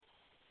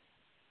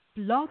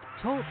Blog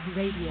Talk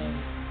Radio.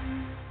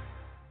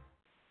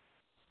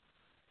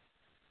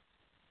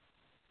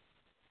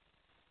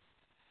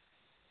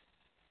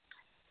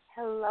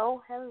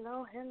 Hello,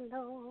 hello,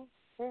 hello,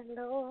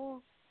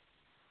 hello.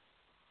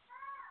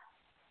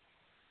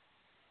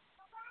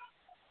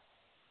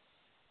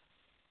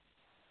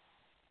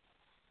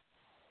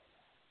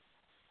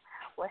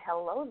 Well,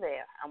 hello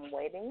there. I'm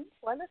waiting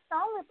for the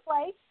song to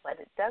play, but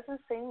it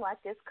doesn't seem like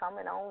it's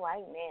coming on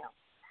right now.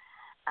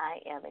 I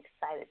am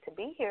excited to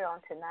be here on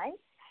tonight,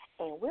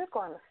 and we're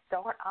going to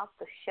start off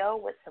the show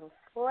with some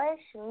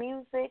fresh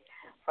music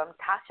from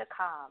Tasha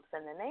Cobbs,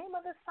 and the name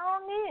of the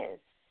song is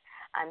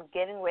I'm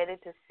Getting Ready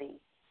to See.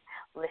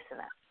 Listen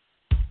up.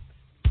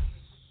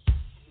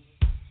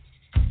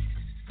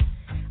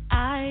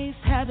 Eyes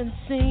haven't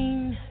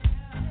seen,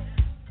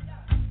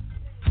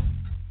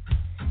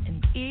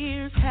 and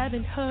ears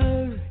haven't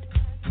heard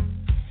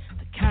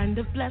the kind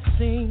of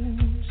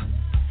blessings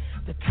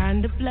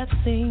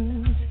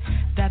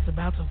that's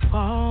about to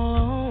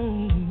fall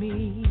on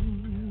me.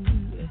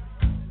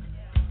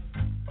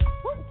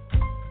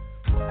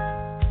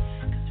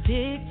 'Cause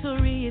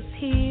victory is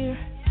here.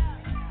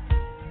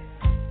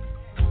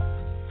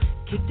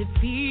 Kick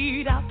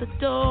defeat out the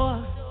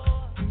door.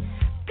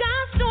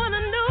 God's doing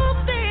a new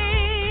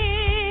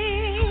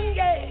thing,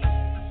 yeah.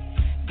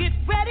 Get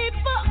ready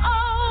for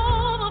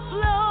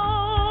overflow,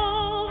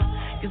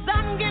 'cause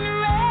I'm getting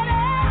ready.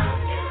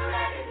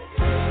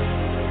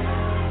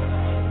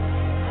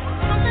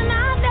 Something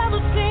I've never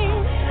seen.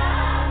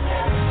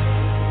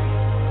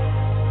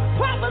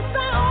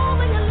 Prophesy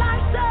over your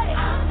life, say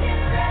I'm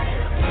getting ready.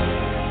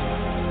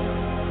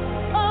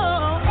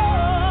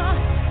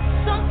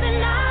 Something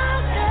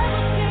I've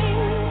never seen.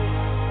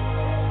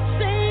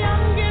 Say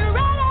I'm getting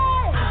ready.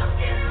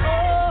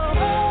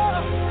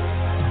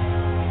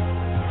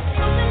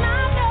 Something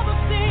I've never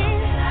seen.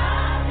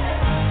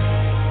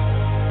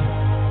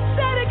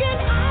 Say it again.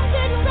 I'm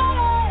getting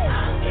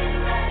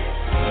ready.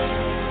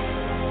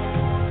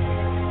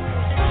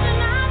 Something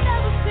I've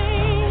never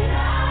seen.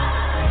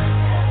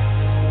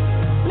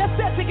 Let's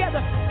say it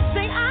together.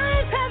 Say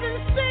eyes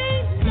haven't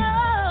seen. No.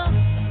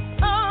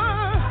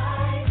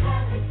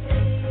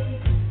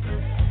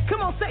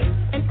 Come on, say it.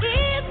 And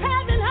ears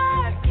haven't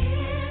heard.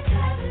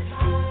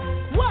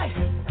 What?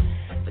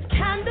 The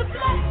kind of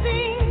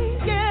blessing,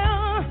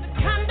 yeah. The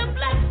kind of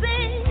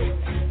blessing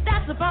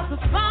that's about to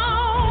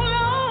fall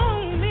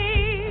on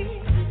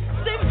me.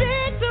 Say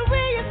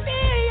victory is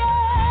here.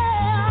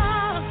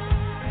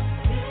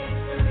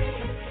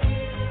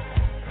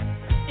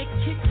 It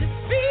kicks its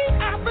feet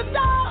out the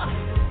door.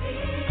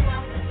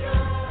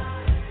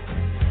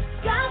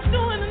 God's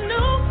doing a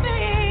new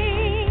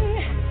thing.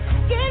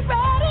 Get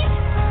ready.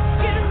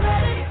 Get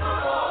ready.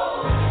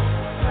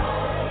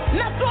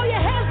 Now throw your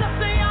hands up,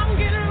 say I'm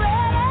getting ready.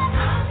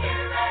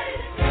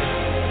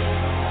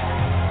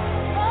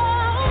 Oh,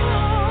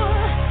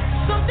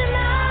 something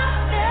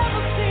I've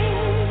never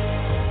seen.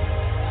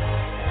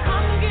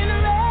 I'm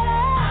getting ready.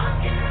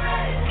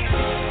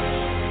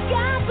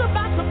 God's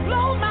about to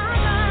blow my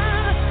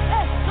mind.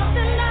 Hey,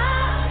 something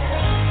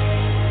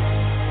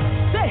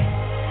say,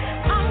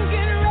 I'm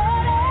getting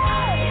ready.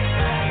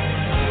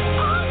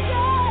 Oh,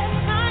 yes,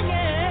 I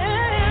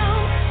am.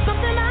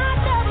 Something I've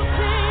never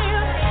seen.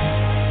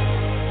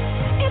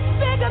 It's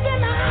bigger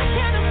than I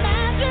can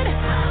imagine.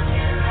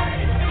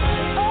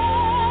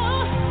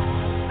 Oh,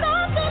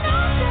 something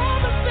I've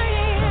never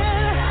seen.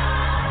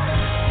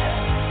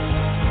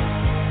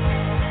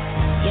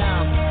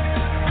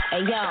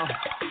 Hey yo,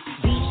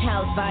 beach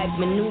house vibes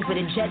maneuver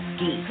the jet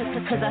ski.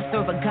 Cause I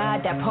serve a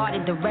God that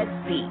parted the Red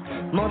Sea.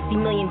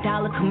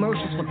 Multi-million-dollar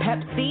commercials for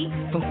Pepsi.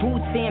 From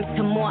food stamps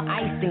to more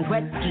ice than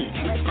Gretzky.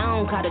 I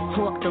don't gotta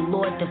talk, the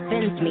Lord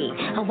defends me.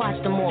 I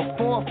watch them all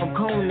fall for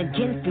going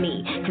against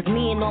me. Cause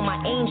me and all my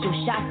angels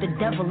shot the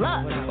devil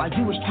up. While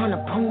you was trying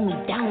to pull me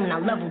down, I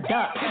leveled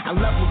up. I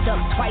leveled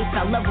up twice,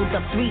 I leveled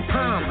up 3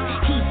 times.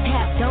 He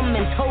tapped them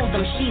and told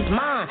them she's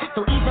mine.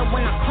 So even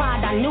when I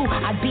cried, I knew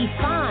I'd be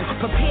fine.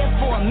 Prepared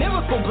for a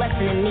miracle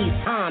blessing in these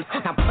times.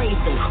 Now praise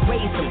him,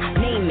 raise him,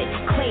 name it,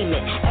 claim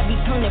it. Every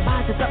tongue that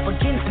rises up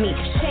against me,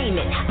 shame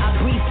it. I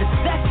breathe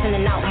success in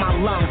and out my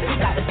lungs.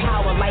 Got the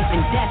power, life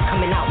and death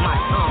coming out my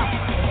tongue.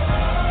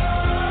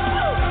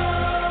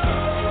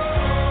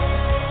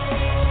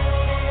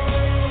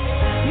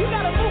 You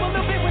gotta move a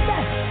little bit with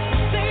that.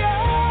 Say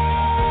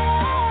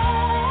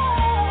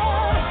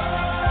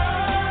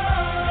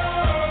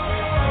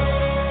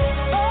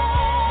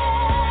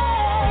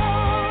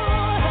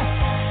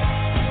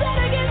say it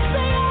again,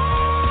 say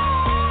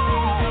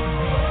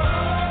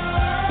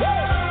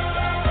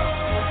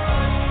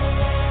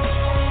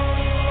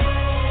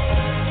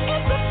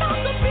it's about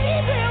to be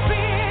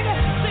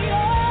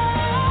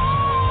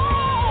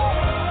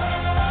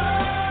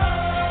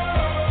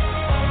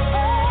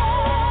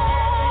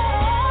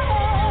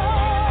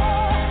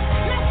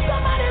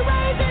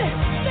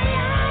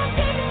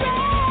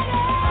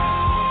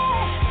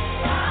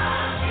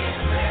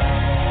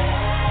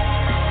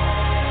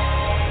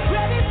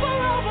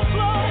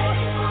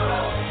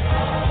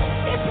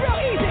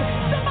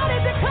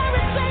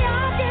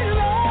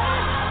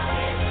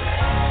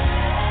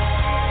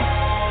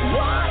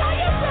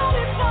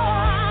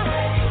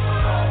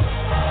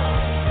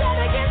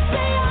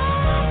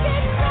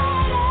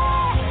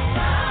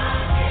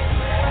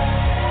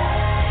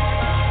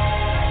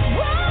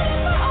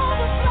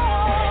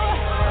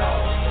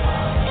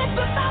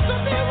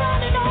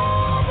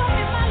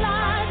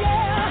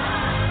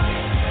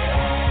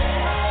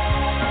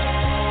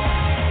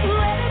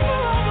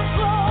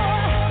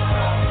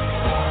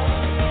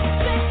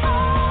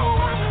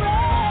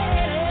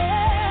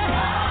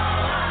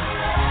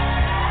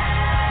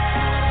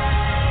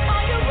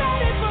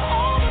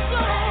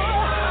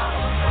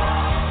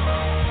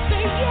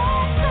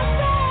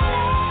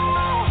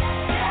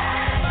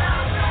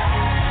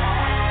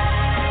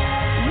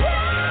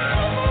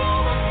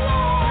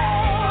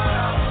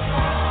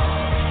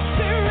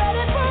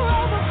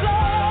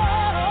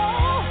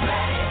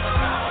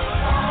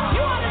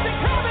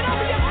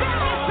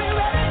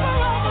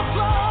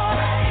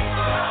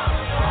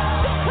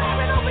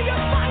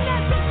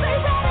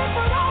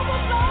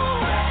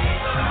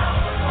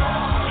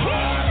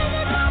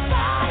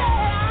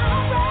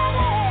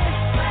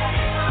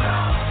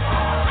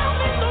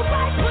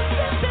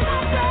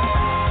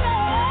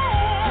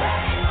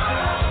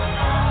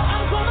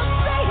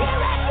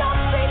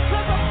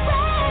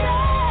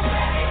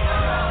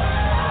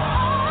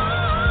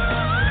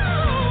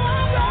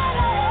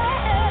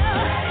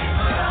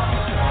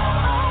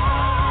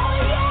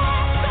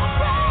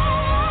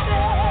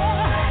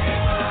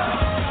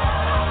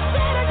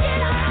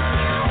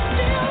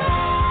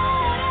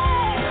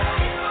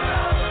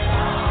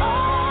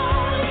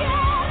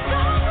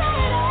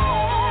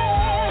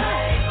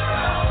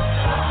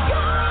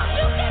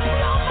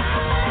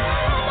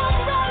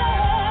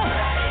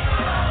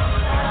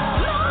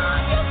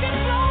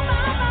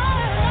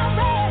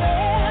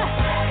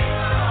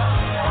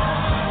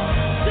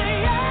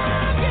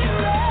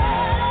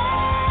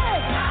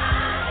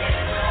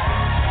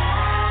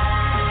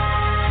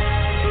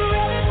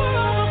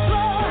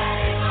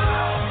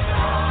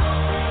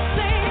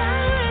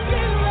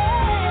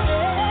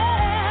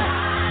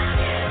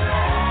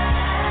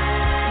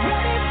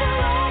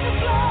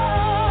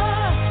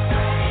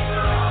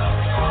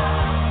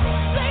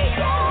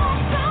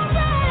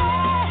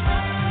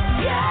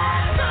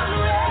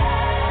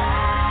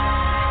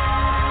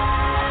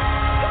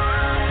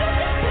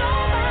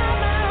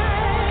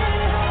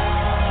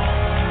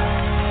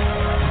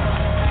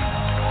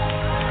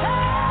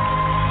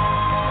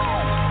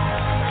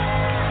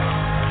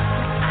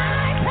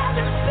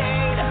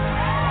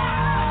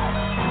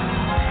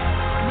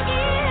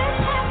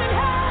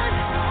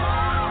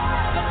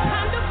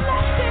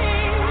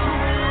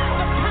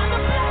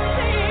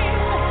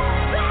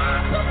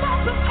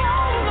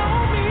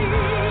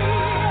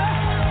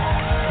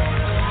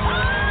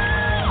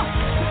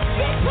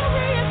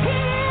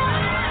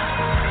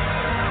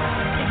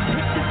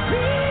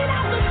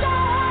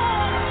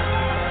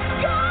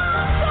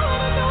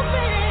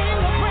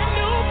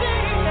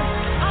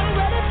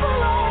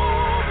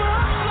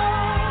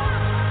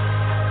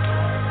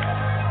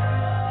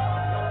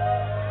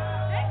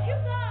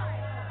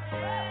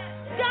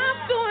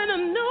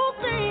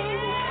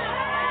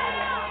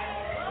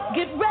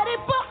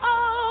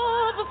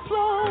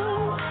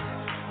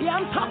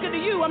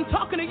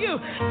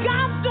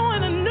God's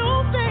doing a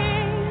new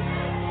thing.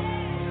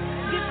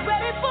 Get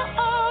ready for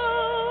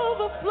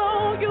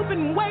overflow. You've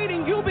been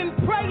waiting, you've been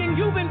praying,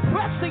 you've been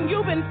pressing,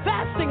 you've been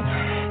fasting.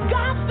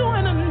 God's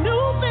doing a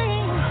new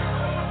thing.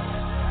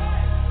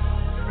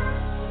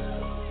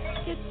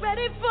 Get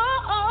ready for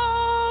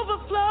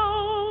overflow.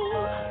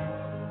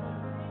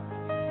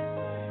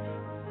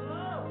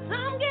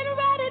 I'm getting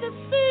ready to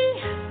see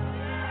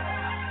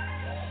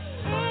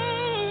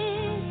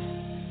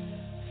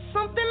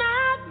something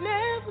I've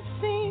never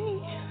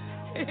seen.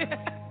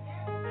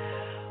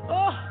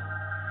 Oh,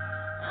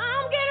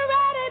 I'm getting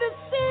ready to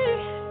see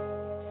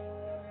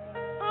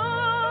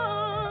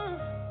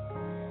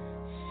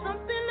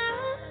something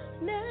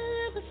I've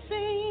never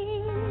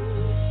seen.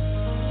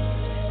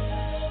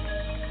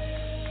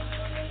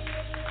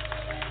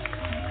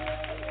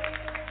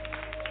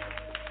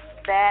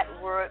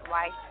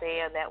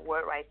 That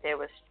word right there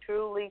was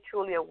truly,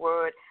 truly a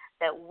word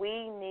that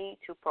we need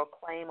to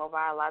proclaim over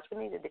our lives. We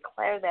need to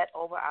declare that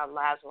over our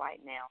lives right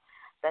now,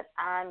 that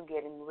I'm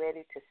getting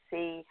ready to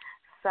see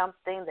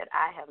something that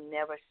I have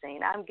never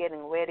seen. I'm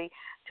getting ready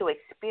to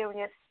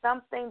experience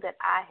something that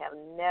I have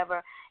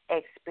never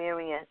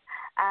experienced.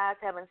 Eyes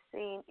haven't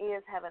seen,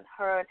 ears haven't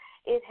heard.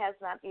 It has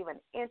not even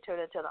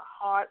entered into the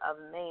heart of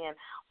man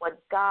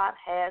what God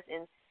has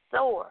in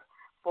store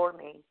for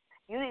me.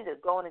 You need to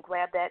go and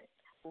grab that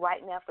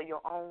right now for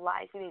your own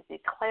life. You need to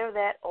declare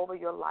that over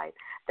your life,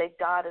 that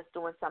God is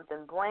doing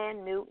something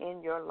brand new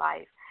in your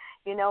life.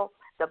 You know,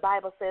 the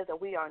Bible says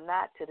that we are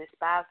not to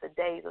despise the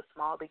days of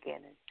small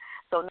beginnings.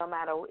 So no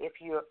matter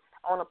if you're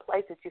on a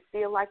place that you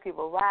feel like you've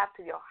arrived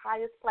to your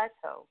highest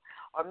plateau,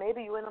 or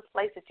maybe you're in a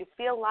place that you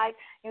feel like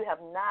you have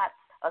not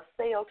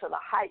assailed to the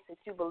heights that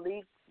you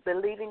believe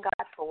in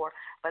God for,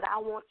 but I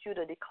want you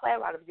to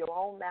declare out of your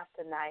own mouth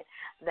tonight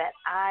that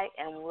I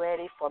am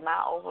ready for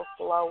my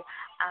overflow.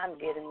 I'm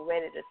getting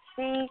ready to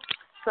see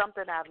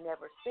something I've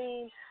never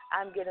seen.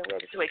 I'm getting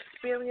ready to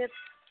experience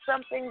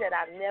something that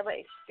I've never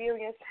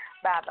experienced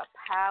by the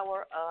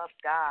power of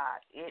God.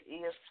 It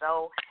is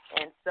so,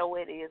 and so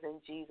it is in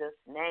Jesus'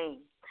 name.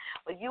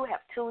 Well, you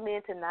have tuned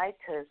in tonight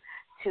to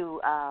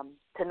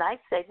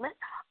tonight's segment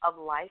of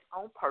Life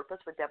on Purpose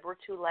with Deborah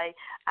Tulay.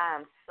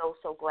 I'm so,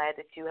 so glad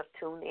that you have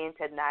tuned in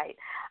tonight.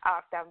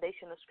 Our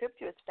foundational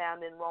scripture is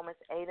found in Romans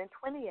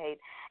 8:28,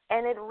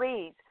 and it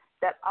reads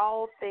that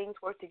all things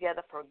work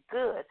together for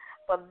good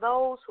for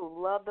those who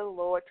love the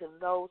Lord, to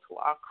those who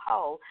are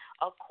called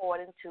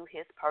according to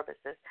his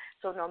purposes.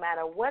 So no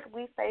matter what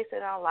we face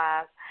in our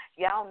lives,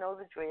 y'all know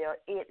the drill.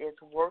 It is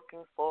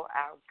working for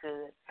our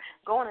good.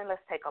 Go on and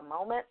let's take a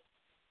moment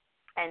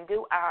and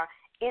do our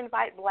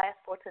invite blast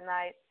for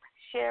tonight.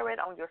 Share it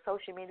on your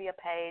social media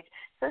page.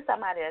 Send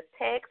somebody a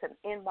text, an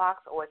inbox,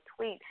 or a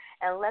tweet,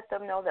 and let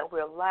them know that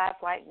we're live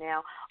right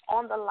now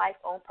on the Life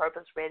on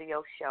Purpose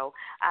radio show.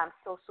 I'm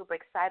so super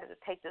excited to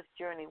take this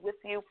journey with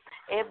you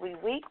every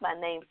week. My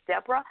name's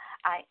Deborah.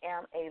 I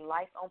am a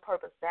Life on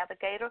Purpose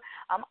navigator.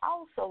 I'm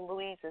also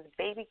Louise's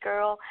baby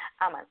girl.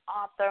 I'm an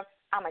author.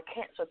 I'm a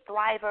cancer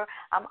thriver.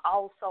 I'm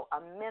also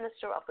a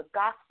minister of the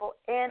gospel,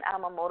 and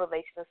I'm a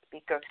motivational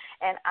speaker.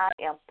 And I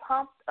am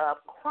pumped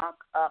up, crunk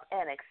up,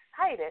 and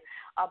excited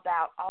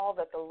about all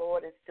that the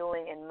Lord is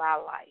doing in my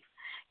life.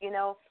 You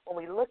know, when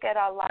we look at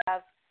our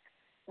lives,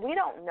 we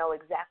don't know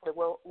exactly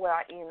where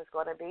our end is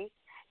going to be.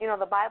 You know,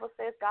 the Bible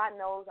says God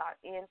knows our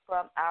end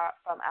from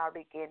our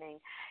beginning.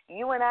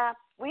 You and I,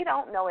 we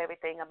don't know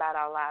everything about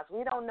our lives.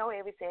 We don't know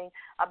everything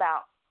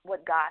about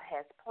what God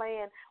has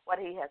planned, what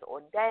he has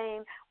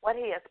ordained, what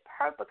he has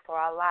purposed for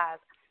our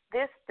lives.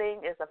 This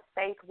thing is a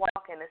faith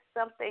walk, and it's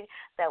something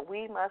that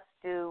we must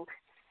do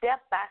step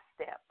by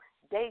step,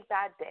 day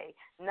by day,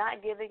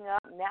 not giving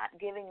up, not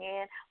giving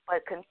in,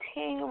 but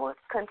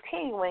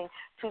continuing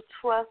to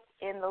trust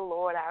in the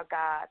Lord our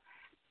God.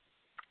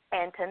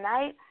 And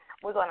tonight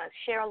we're going to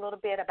share a little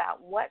bit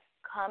about what's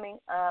coming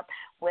up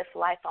with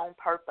Life on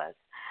Purpose.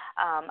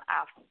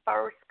 Our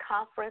first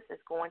conference is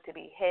going to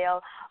be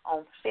held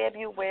on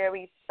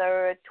February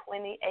 3rd,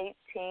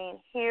 2018,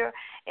 here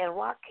in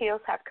Rock Hill,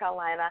 South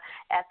Carolina,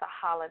 at the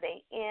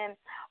Holiday Inn,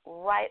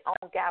 right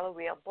on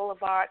Galleria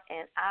Boulevard,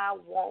 and I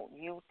want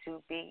you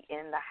to be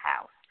in the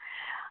house.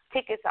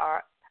 Tickets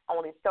are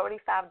only $35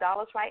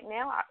 right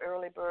now. Our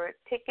early bird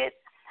tickets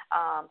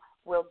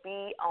will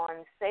be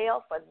on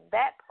sale for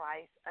that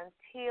price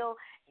until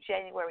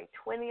January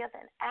 20th,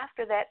 and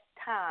after that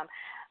time,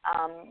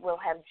 we'll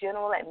have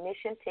general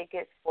admission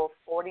tickets for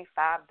 $45.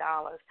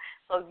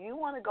 So if you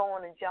want to go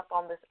on and jump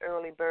on this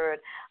early bird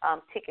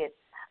ticket,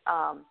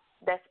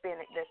 this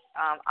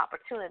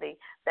opportunity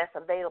that's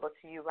available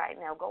to you right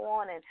now, go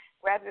on and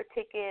grab your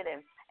ticket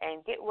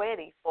and get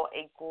ready for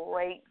a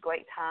great,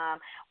 great time.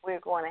 We're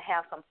going to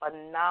have some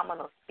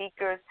phenomenal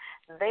speakers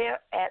there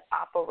at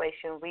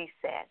Operation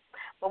Reset.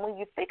 But when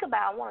you think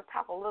about, I want to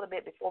talk a little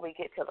bit before we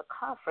get to the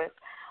conference,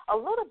 a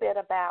little bit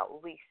about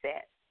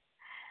reset.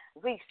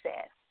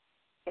 Reset.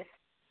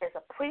 It's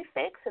a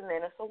prefix and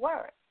then it's a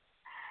word.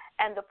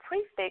 And the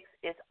prefix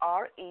is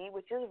RE,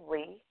 which is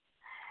re,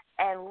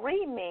 and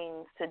re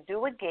means to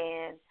do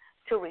again,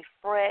 to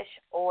refresh,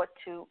 or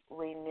to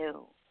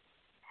renew.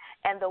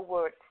 And the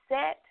word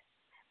set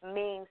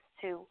means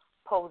to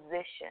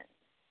position,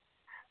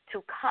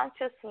 to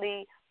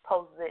consciously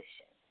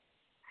position.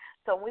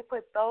 So when we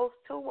put those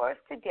two words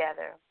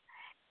together,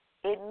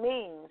 it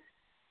means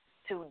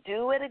to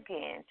do it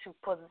again, to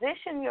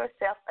position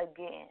yourself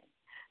again,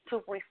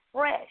 to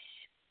refresh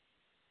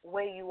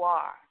where you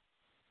are,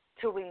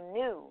 to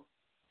renew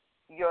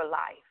your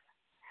life.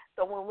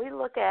 So when we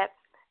look at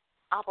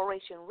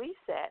Operation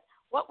Reset,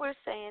 what we're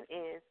saying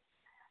is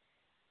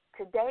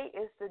today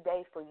is the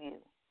day for you.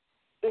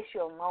 It's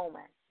your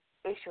moment.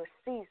 It's your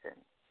season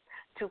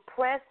to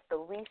press the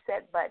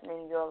reset button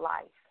in your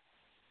life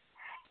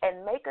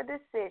and make a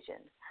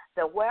decision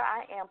that where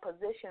I am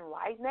positioned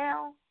right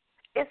now,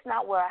 it's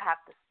not where I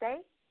have to stay.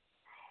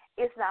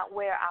 It's not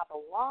where I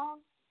belong,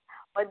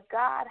 but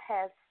God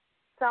has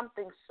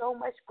something so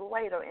much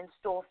greater in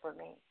store for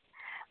me.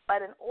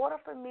 But in order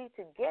for me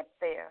to get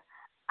there,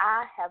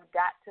 I have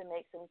got to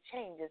make some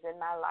changes in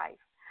my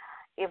life.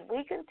 If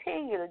we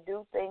continue to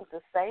do things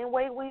the same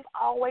way we've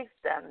always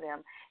done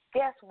them,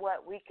 guess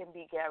what we can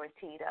be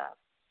guaranteed of?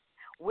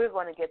 We're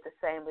going to get the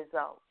same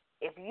result.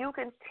 If you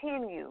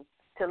continue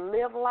to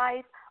live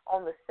life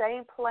on the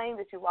same plane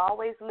that you've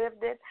always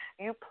lived it,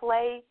 you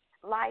play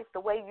life the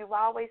way you've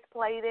always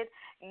played it,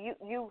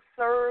 you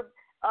serve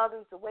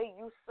others the way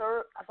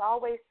have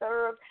always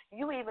served,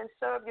 you even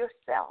serve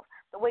yourself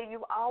the way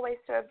you've always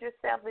served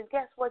yourself, then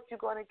guess what you're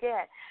going to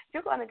get?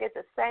 You're going to get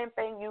the same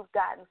thing you've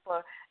gotten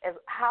for as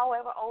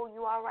however old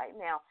you are right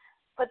now.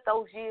 Put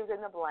those years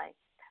in the blank.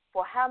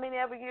 For how many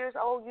ever years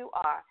old you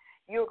are,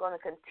 you're going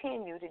to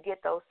continue to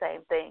get those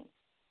same things.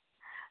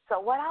 So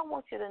what I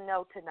want you to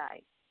know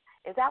tonight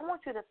is I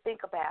want you to think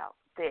about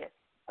this.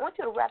 I want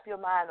you to wrap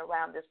your mind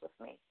around this with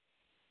me.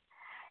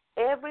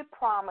 Every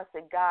promise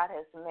that God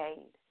has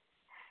made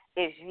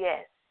is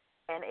yes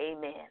and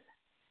amen.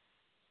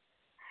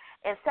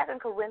 In 2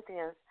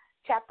 Corinthians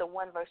chapter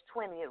 1, verse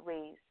 20, it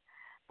reads,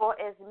 "For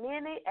as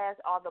many as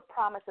are the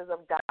promises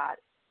of God,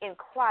 in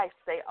Christ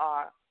they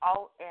are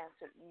all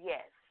answered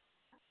yes.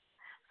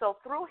 So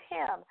through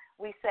him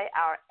we say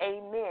our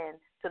amen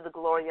to the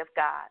glory of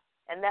God."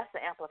 And that's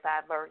the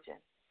Amplified Version.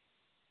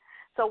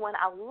 So when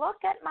I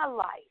look at my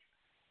life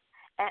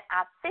and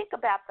I think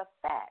about the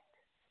fact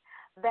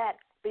that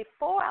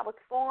before I was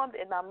formed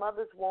in my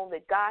mother's womb,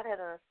 that God had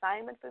an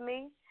assignment for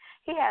me,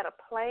 he had a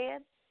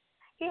plan,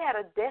 he had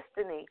a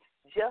destiny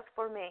just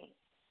for me.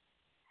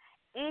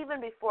 Even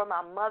before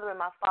my mother and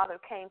my father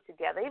came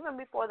together, even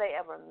before they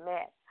ever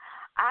met,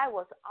 I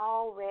was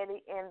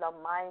already in the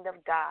mind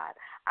of God.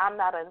 I'm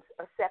not a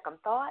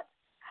second thought,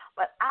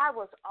 but I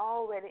was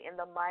already in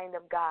the mind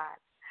of God.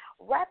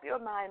 Wrap your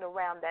mind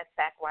around that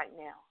fact right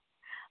now,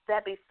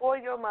 that before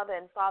your mother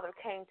and father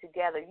came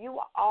together, you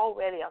were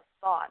already a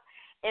thought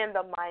in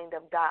the mind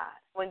of God.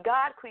 When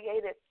God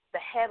created the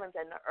heavens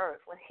and the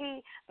earth, when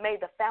he made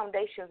the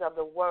foundations of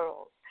the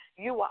world,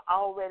 you were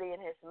already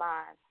in his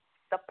mind.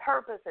 The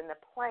purpose and the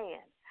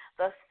plan,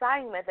 the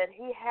assignment that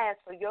he has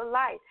for your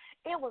life,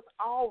 it was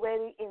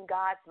already in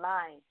God's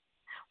mind.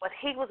 What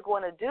he was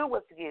going to do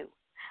with you,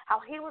 how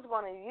he was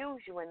going to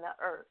use you in the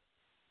earth.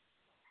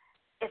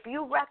 If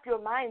you wrap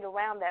your mind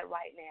around that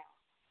right now,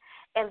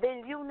 and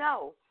then you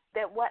know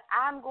that what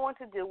I'm going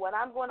to do, what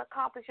I'm going to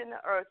accomplish in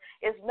the earth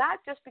is not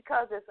just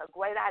because it's a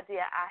great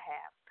idea I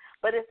have,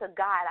 but it's a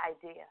God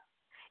idea.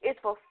 It's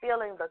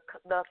fulfilling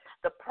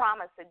the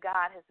promise that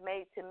God has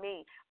made to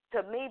me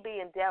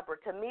being Deborah,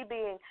 to me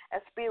being a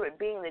spirit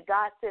being that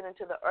God sent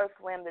into the earth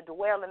realm to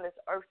dwell in this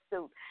earth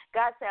suit.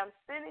 God said, I'm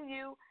sending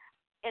you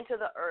into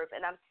the earth,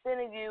 and I'm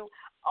sending you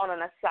on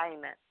an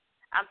assignment.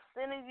 I'm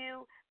sending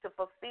you to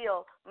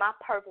fulfill my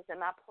purpose and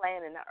my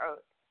plan in the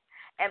earth.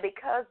 And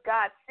because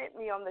God sent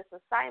me on this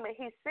assignment,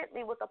 he sent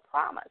me with a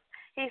promise.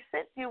 He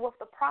sent you with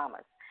the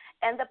promise.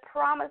 And the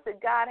promise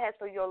that God has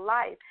for your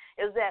life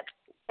is that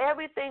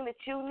everything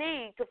that you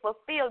need to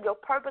fulfill your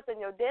purpose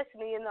and your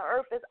destiny in the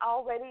earth is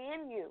already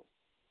in you.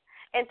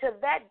 And to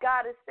that,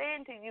 God is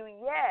saying to you,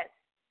 yes.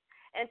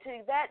 And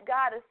to that,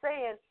 God is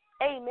saying,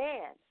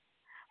 amen.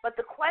 But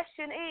the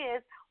question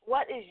is,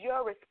 what is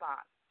your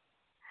response?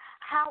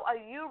 How are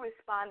you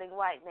responding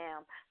right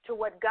now to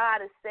what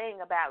God is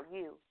saying about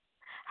you?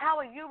 How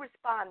are you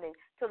responding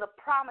to the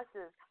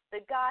promises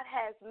that God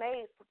has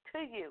made to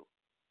you?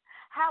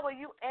 How are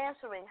you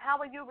answering? How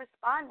are you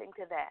responding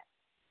to that?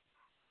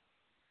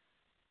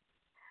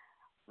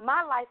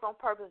 My life on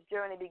purpose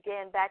journey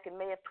began back in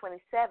May of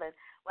 27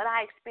 when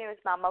I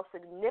experienced my most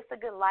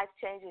significant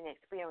life-changing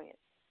experience.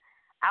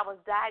 I was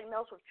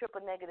diagnosed with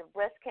triple-negative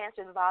breast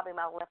cancer involving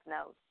my lymph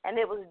nodes, and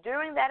it was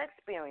during that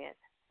experience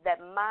that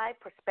my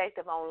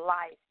perspective on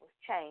life was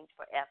changed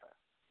forever.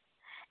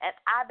 And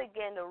I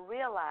began to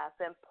realize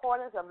the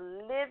importance of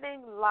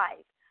living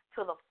life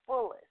to the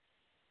fullest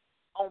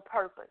on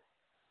purpose.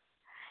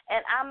 And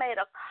I made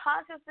a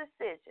conscious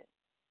decision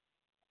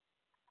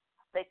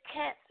that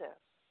cancer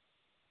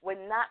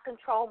would not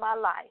control my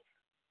life,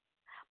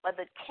 but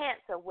the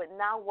cancer would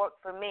not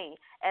work for me,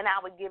 and I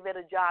would give it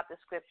a job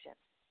description.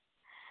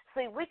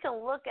 See, we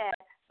can look at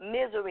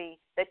misery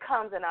that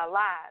comes in our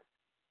lives.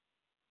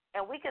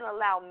 And we can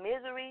allow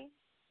misery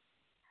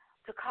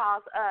to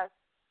cause us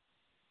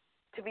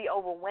to be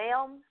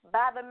overwhelmed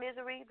by the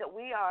misery that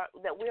we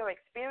are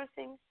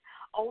experiencing,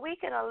 or we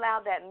can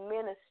allow that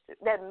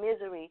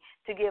misery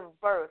to give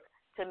birth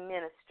to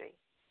ministry.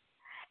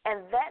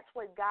 And that's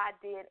what God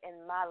did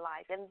in my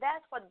life, and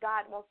that's what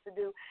God wants to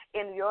do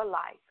in your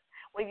life.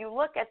 When you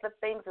look at the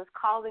things that's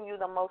causing you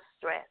the most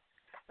stress,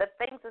 the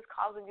things that's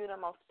causing you the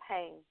most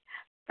pain,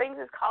 things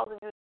that's causing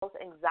you the most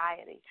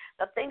anxiety,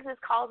 the things that's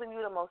causing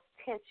you the most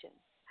tension,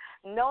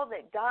 know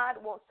that God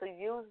wants to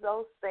use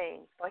those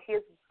things for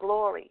his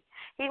glory.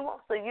 He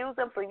wants to use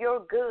them for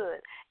your good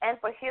and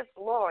for his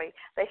glory,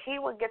 that he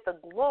will get the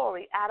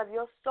glory out of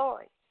your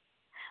story.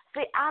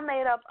 See, I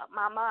made up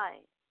my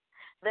mind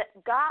that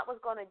God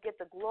was going to get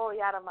the glory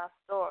out of my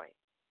story.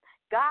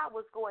 God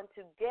was going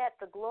to get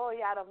the glory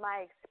out of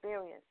my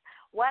experience.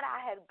 What I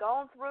had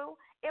gone through,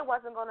 it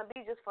wasn't going to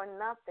be just for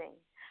nothing.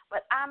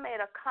 But I made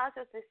a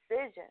conscious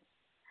decision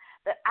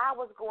that I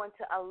was going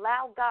to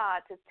allow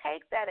God to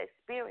take that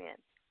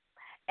experience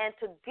and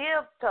to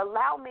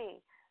allow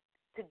me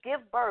to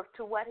give birth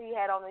to what he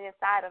had on the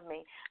inside of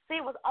me.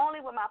 See, it was only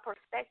when my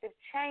perspective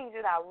changed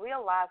that I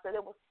realized that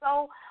it was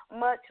so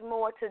much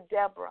more to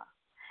Deborah.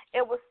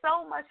 It was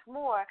so much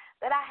more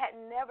that I had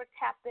never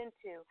tapped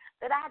into,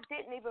 that I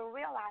didn't even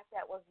realize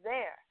that was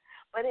there.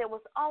 But it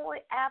was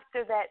only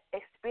after that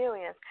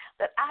experience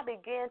that I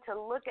began to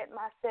look at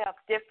myself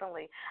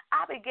differently.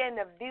 I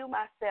began to view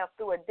myself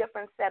through a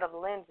different set of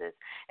lenses.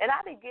 And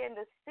I began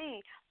to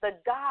see the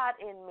God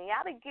in me.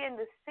 I began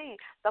to see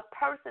the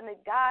person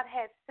that God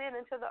had sent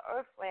into the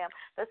earth realm,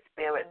 the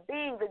spirit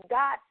being that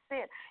God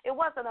sent. It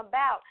wasn't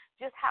about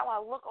just how I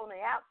look on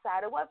the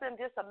outside. It wasn't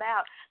just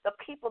about the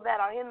people that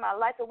are in my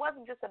life. It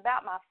wasn't just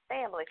about my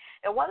family.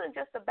 It wasn't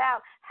just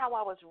about how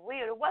I was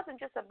reared. It wasn't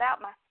just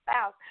about my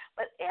spouse,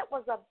 but it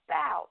was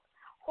about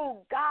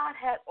who God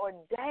had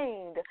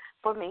ordained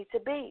for me to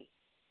be.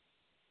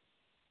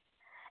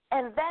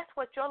 And that's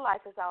what your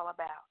life is all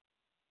about.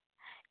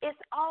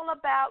 It's all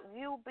about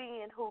you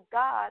being who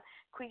God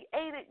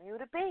created you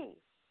to be.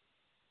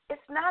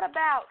 It's not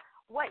about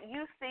what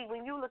you see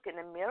when you look in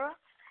the mirror.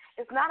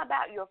 It's not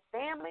about your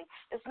family.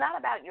 It's not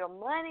about your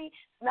money.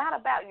 It's not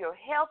about your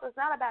health. It's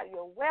not about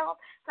your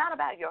wealth. It's not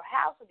about your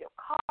house or your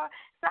car.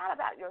 It's not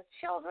about your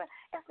children.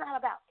 It's not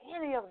about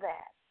any of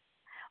that.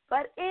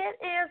 But it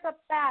is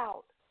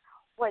about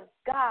what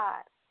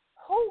God,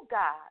 who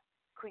God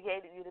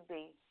created you to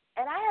be.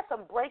 And I have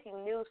some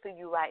breaking news for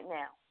you right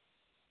now.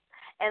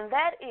 And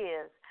that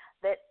is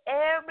that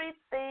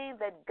everything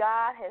that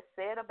God has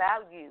said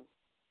about you,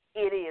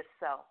 it is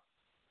so.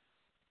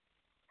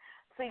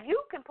 So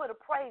you can put a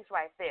praise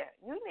right there.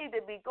 You need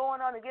to be going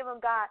on and giving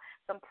God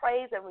some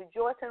praise and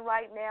rejoicing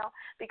right now,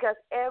 because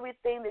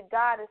everything that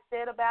God has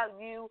said about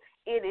you,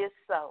 it is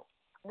so.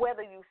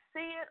 Whether you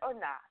see it or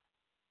not,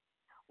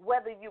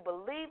 whether you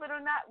believe it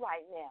or not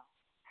right now,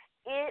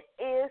 it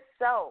is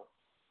so.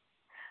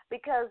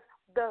 Because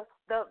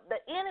the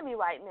enemy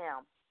right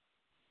now,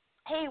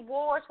 he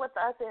wars with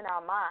us in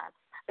our minds.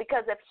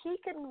 Because if he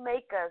can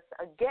make us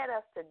or get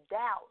us to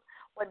doubt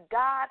what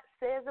God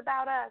says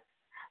about us,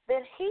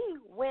 then he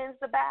wins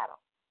the battle.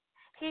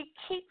 He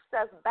keeps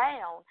us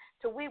bound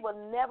till we will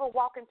never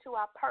walk into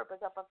our purpose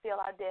or fulfill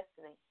our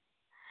destiny.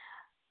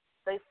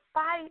 The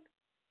fight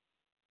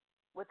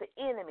with the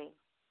enemy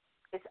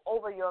is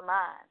over your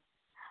mind,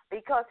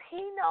 because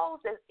he knows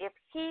that if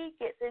he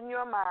gets in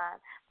your mind,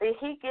 then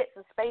he gets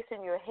a space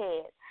in your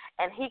head,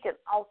 and he can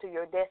alter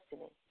your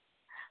destiny.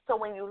 So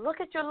when you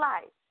look at your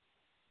life,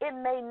 it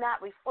may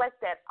not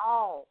reflect at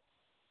all.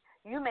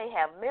 You may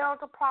have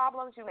marital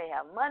problems, you may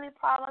have money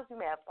problems, you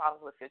may have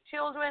problems with your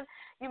children,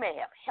 you may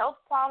have health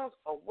problems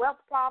or wealth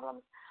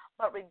problems,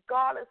 but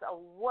regardless of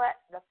what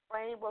the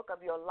framework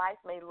of your life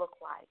may look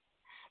like,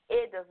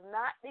 it does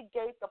not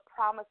negate the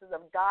promises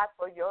of God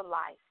for your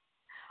life.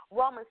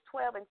 Romans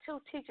 12:2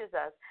 teaches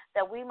us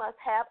that we must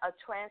have a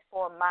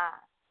transformed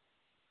mind.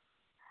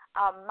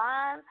 Our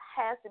mind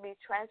has to be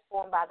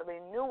transformed by the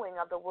renewing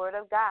of the Word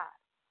of God.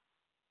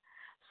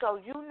 So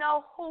you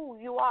know who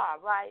you are,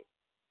 right?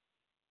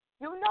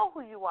 You know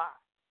who you are.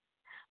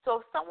 So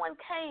if someone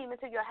came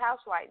into your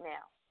house right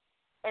now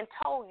and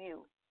told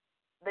you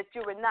that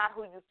you were not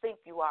who you think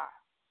you are,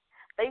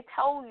 they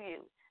told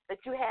you that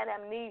you had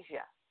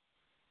amnesia,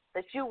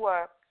 that you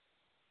were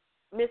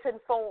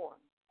misinformed,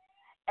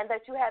 and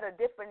that you had a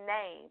different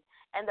name,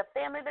 and the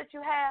family that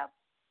you have,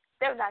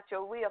 they're not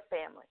your real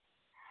family,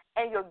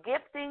 and your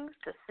giftings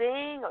to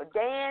sing or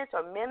dance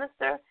or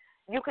minister,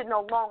 you could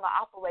no longer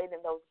operate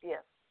in those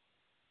gifts,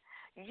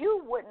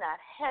 you would not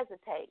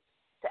hesitate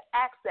to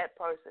ask that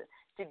person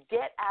to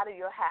get out of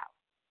your house,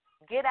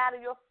 get out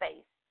of your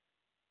face,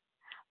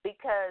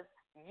 because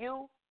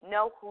you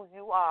know who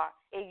you are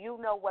and you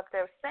know what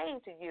they're saying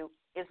to you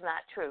is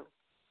not true.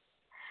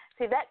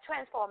 See, that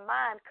transformed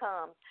mind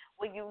comes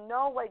when you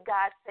know what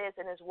God says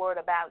in his word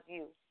about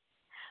you.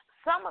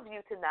 Some of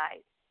you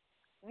tonight,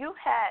 you've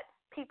had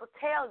people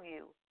tell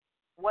you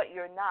what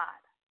you're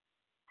not.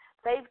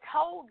 They've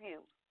told you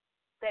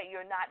that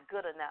you're not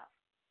good enough.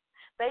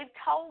 They've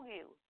told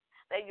you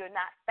that you're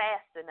not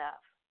fast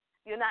enough.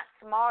 You're not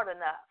smart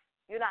enough.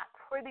 You're not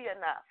pretty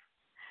enough.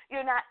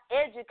 You're not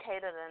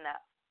educated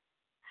enough.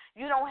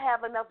 You don't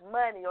have enough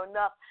money or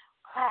enough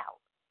clout.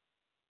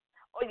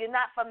 Or you're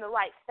not from the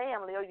right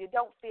family, or you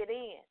don't fit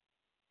in.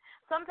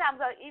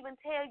 Sometimes they'll even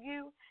tell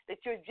you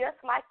that you're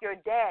just like your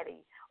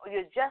daddy, or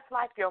you're just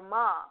like your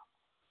mom.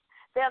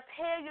 They'll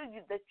tell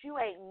you that you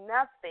ain't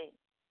nothing,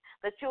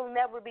 that you'll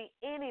never be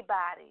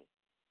anybody.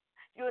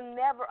 You'll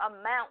never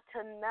amount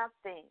to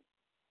nothing.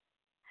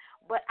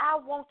 But I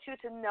want you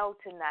to know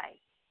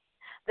tonight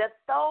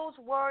that those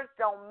words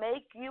don't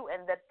make you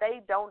and that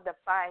they don't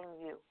define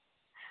you.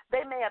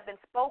 They may have been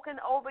spoken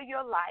over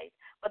your life,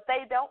 but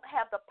they don't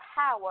have the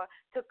power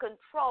to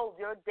control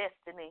your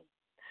destiny.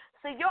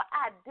 See, your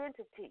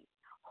identity,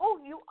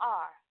 who you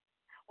are,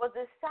 was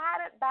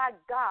decided by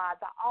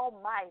God the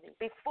Almighty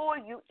before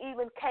you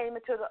even came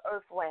into the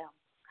earth realm.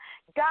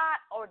 God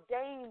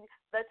ordained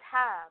the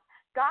time.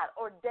 God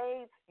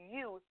ordained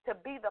you to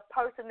be the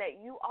person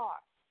that you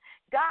are.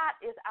 God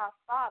is our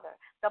Father.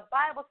 The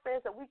Bible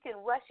says that we can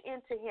rush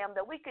into Him,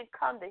 that we can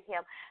come to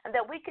Him, and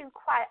that we can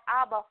cry,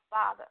 Abba,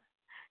 Father.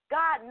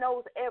 God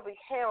knows every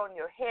hair on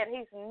your head.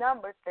 He's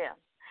numbered them.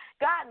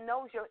 God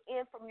knows your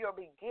end from your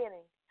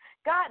beginning.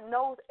 God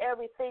knows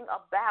everything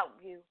about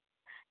you.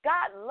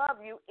 God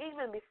loved you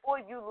even before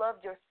you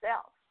loved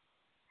yourself.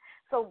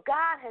 So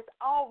God has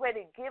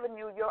already given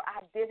you your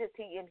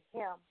identity in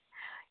Him.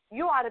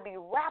 You ought to be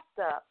wrapped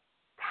up,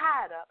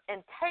 tied up,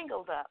 and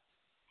tangled up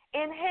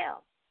in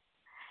Him.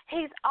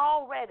 He's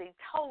already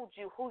told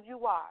you who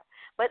you are,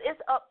 but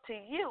it's up to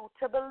you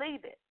to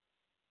believe it.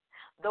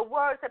 The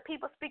words that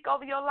people speak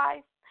over your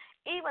life,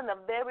 even the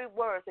very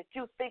words that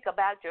you think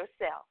about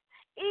yourself,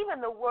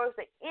 even the words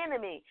the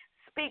enemy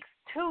speaks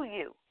to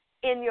you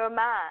in your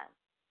mind,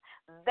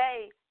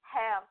 they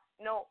have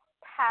no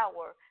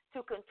power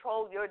to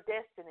control your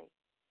destiny.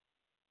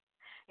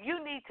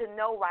 You need to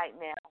know right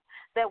now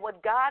that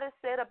what God has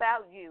said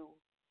about you,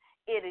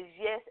 it is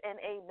yes and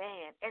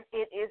amen, and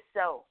it is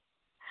so.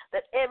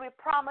 That every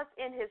promise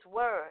in His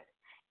word,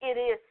 it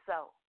is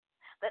so.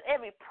 That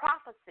every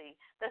prophecy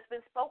that's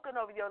been spoken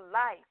over your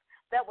life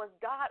that was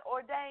God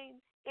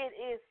ordained, it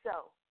is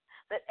so.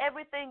 That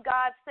everything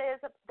God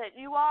says that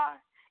you are,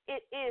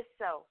 it is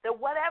so. That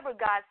whatever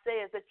God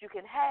says that you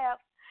can have,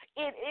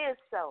 it is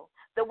so.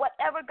 That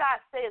whatever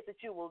God says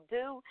that you will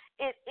do,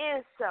 it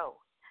is so.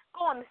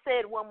 Go on and say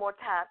it one more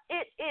time.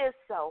 It is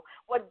so.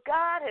 What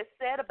God has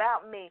said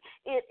about me,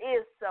 it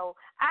is so.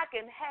 I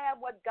can have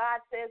what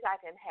God says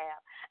I can have.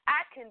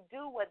 I can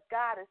do what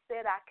God has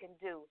said I can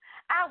do.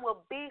 I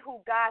will be who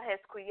God has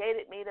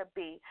created me to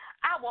be.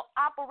 I will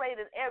operate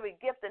in every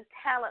gift and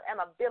talent and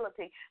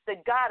ability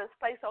that God has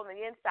placed on the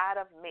inside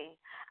of me.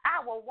 I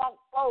will walk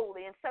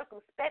boldly and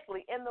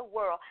circumspectly in the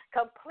world,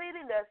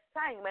 completing the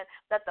assignment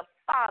that the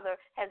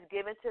Father has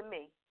given to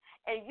me.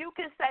 And you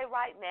can say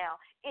right now,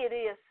 it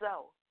is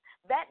so.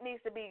 That needs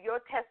to be your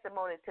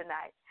testimony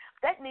tonight.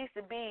 That needs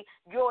to be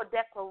your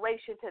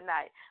declaration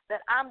tonight,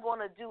 that I'm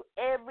going to do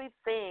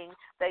everything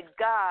that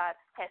God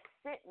has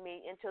sent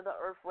me into the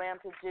earth realm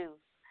to do.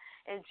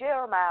 In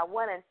Jeremiah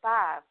 1:5,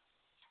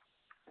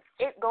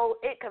 it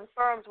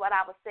confirms what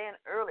I was saying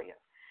earlier.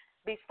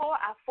 Before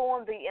I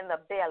formed thee in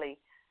the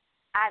belly,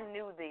 I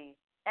knew thee.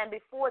 And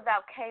before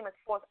thou camest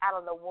forth out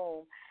of the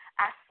womb,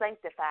 I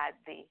sanctified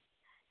thee.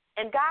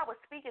 And God was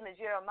speaking to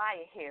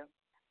Jeremiah here.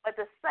 But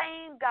the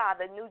same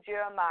God that knew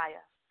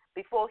Jeremiah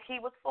before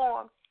he was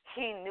formed,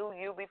 He knew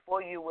you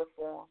before you were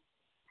formed.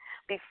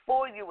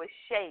 Before you were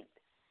shaped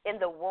in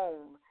the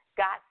womb,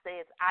 God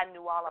says, I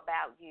knew all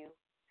about you.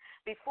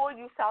 Before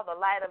you saw the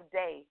light of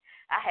day,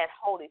 I had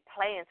holy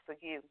plans for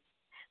you.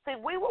 See,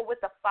 we were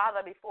with the Father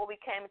before we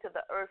came into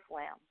the earth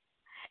realm.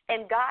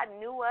 And God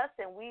knew us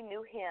and we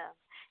knew Him.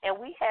 And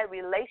we had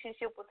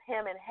relationship with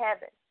Him in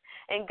heaven.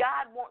 And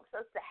God wants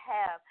us to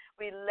have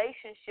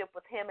relationship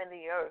with Him in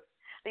the earth.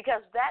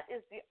 Because that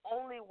is the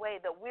only way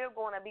that we're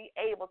going to be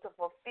able to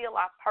fulfill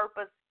our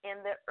purpose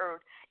in the earth,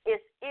 is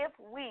if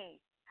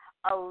we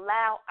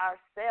allow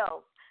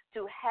ourselves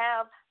to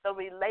have the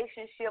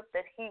relationship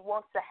that He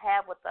wants to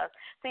have with us.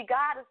 See,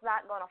 God is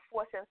not going to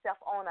force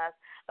Himself on us.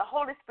 The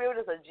Holy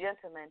Spirit is a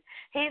gentleman.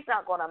 He's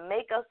not going to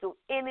make us do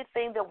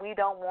anything that we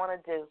don't want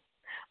to do.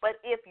 But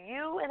if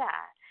you and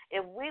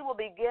if we will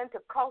begin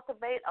to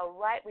cultivate a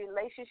right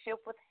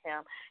relationship with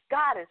Him,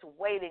 God is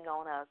waiting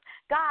on us.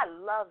 God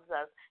loves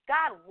us.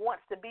 God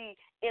wants to be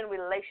in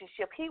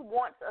relationship. He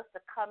wants us to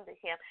come to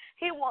Him.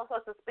 He wants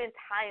us to spend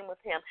time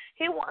with Him.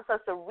 He wants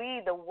us to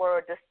read the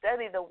Word, to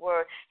study the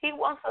Word. He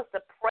wants us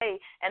to pray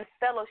and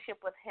fellowship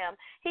with Him.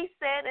 He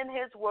said in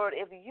His Word,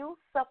 if you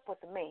sup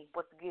with me,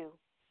 with you.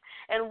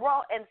 And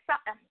in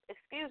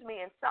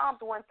Psalms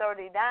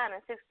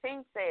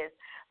 139:16 says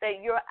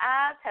that your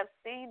eyes have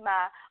seen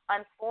my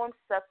unformed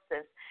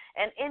substance,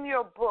 and in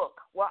your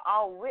book were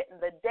all written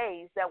the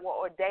days that were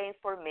ordained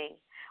for me,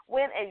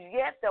 when as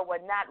yet there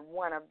were not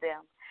one of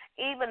them.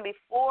 Even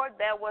before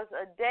there was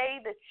a day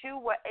that you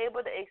were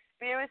able to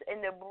experience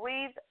and to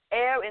breathe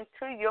air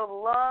into your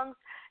lungs,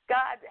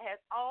 God has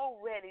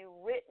already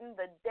written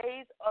the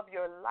days of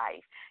your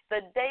life.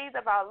 The days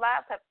of our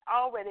lives have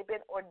already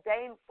been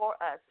ordained for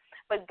us.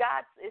 But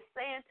God is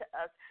saying to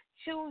us,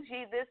 choose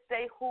ye this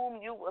day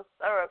whom you will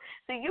serve.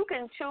 So you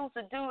can choose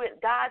to do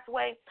it God's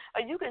way,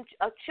 or you can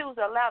choose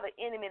to allow the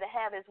enemy to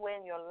have his way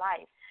in your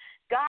life.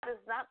 God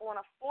is not going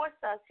to force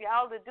us,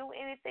 y'all, to do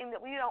anything that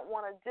we don't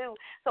want to do.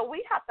 So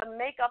we have to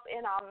make up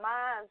in our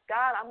minds,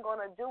 God, I'm going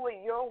to do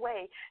it your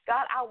way.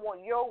 God, I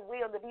want your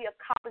will to be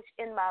accomplished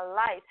in my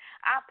life.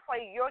 I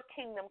pray your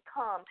kingdom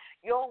come.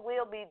 Your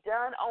will be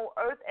done on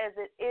earth as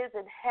it is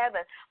in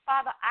heaven.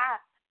 Father, I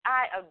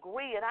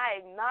agree and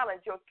I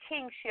acknowledge your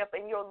kingship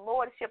and your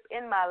lordship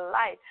in my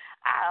life.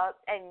 I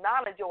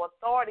acknowledge your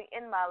authority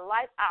in my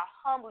life. I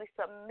humbly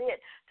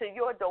submit to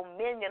your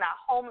dominion. I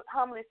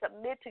humbly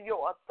submit to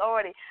your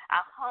authority.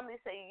 I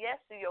humbly say yes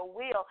to your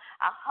will.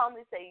 I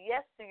humbly say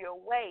yes to your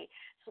way,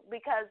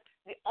 because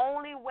the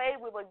only way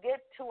we will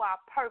get to our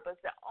purpose,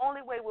 the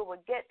only way we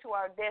will get to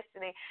our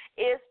destiny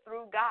is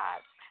through God.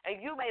 And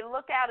you may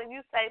look out and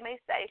you may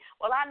say,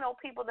 well, I know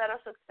people that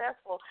are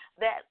successful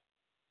that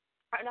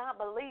are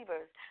not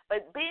believers.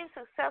 But being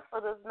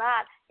successful does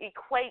not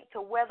equate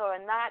to whether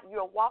or not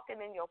you're walking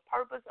in your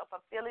purpose or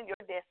fulfilling your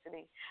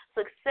destiny.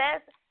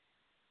 Success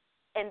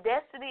and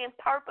destiny and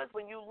purpose,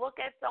 when you look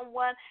at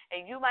someone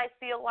and you might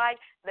feel like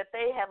that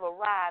they have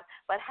arrived,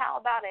 but how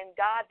about in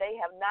God they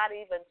have not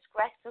even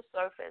scratched the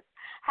surface?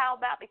 How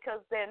about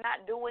because they're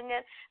not doing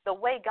it the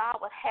way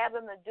God would have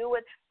them to do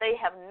it, they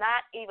have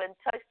not even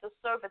touched the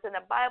surface? And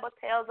the Bible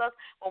tells us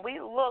when we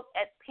look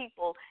at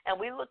people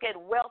and we look at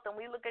wealth and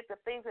we look at the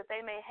things that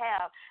they may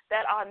have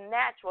that are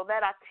natural,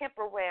 that are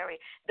temporary,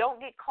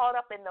 don't get caught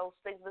up in those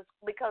things,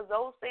 because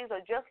those things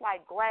are just like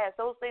grass.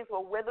 Those things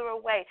will wither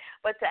away.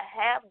 But to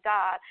have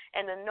God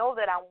and to know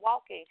that I'm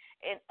walking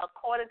in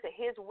according to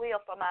his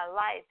will for my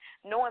life,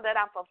 knowing that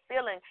I'm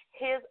fulfilling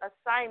his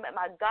assignment,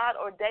 my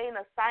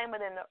God-ordained assignment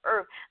in the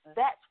earth,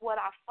 that's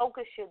what our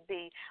focus should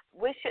be.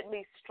 We shouldn't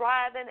be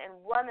striving and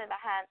running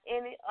behind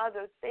any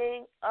other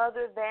thing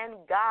other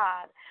than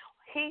God.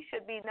 He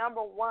should be number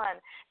one.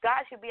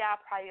 God should be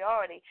our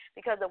priority,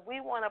 because if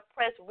we want to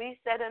press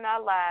reset in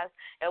our lives,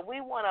 and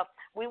we want to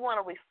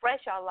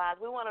refresh our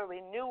lives, we want to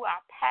renew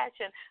our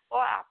passion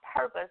for our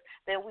purpose,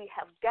 then we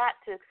have got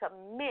to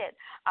submit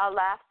our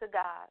lives to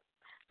God.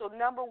 So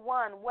number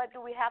one, what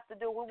do we have to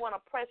do? We want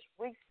to press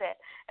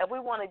reset. If we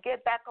want to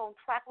get back on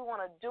track, we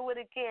want to do it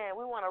again.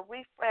 We want to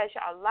refresh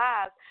our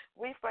lives,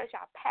 refresh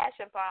our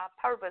passion for our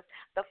purpose.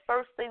 The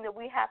first thing that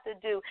we have to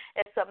do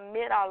is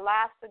submit our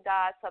lives to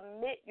God.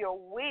 Submit your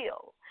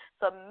will.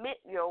 Submit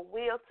your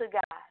will to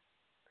God.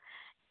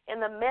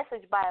 In the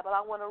Message Bible, I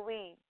want to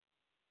read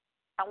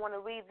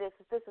this.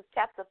 This is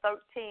chapter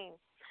 13.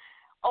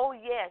 Oh,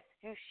 yes,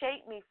 you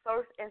shaped me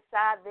first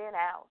inside, then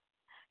out.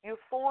 You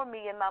formed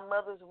me in my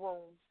mother's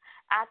womb.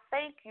 I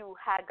thank you,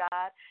 high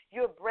God.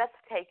 You're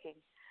breathtaking.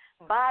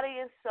 Body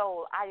and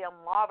soul, I am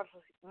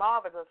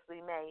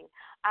marvelously made.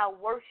 I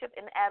worship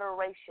in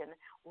adoration.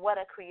 What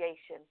a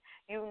creation.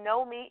 You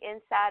know me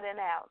inside and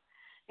out.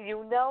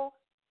 You know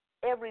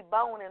every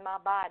bone in my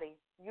body.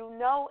 You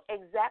know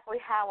exactly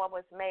how I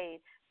was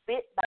made,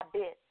 bit by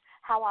bit,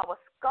 how I was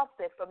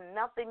sculpted from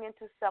nothing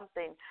into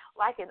something,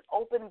 like an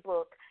open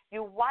book.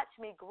 You watched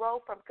me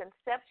grow from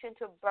conception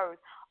to birth.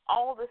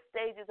 All the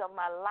stages of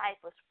my life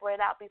were spread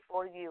out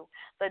before you.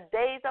 The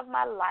days of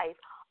my life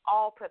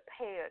all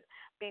prepared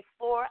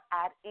before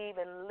I'd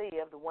even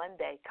lived one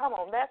day. Come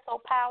on, that's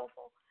so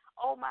powerful.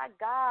 Oh, my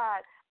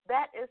God,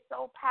 that is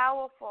so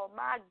powerful.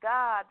 My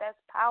God, that's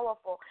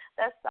powerful.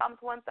 That's Psalms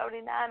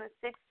 139 and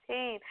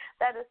 16.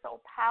 That is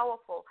so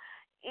powerful.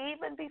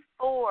 Even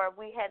before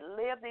we had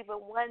lived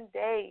even one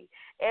day,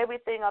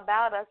 everything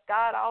about us,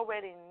 God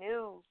already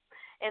knew.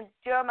 And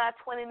Jeremiah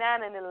 29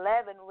 and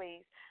 11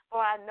 reads, for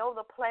I know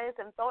the plans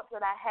and thoughts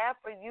that I have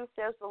for you,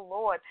 says the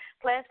Lord,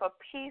 plans for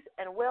peace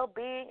and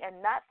well-being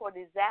and not for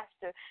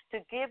disaster,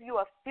 to give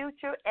you a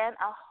future and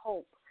a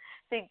hope.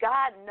 See,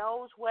 God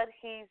knows what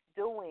he's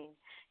doing.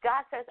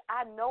 God says,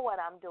 I know what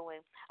I'm doing.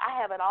 I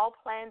have it all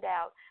planned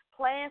out.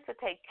 Plans to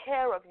take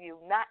care of you,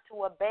 not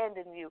to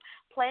abandon you.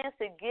 Plans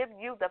to give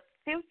you the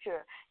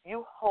future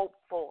you hope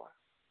for.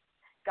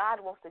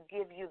 God wants to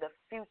give you the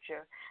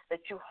future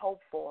that you hope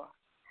for.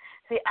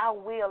 See, our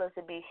will is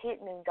to be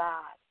hidden in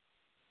God.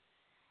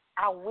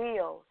 Our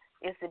will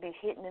is to be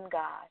hidden in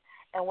God.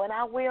 And when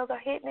our wills are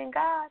hidden in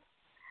God,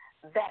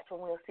 that's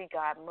when we'll see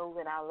God move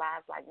in our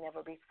lives like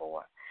never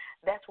before.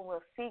 That's when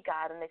we'll see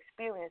God and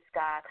experience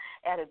God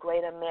at a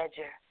greater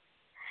measure.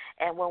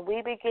 And when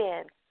we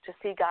begin to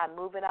see God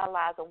move in our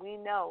lives, and we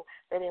know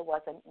that it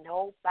wasn't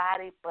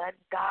nobody but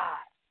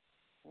God,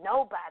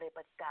 nobody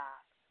but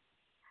God,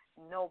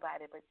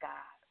 nobody but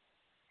God,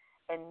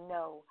 and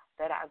know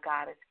that our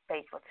God is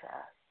faithful to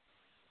us.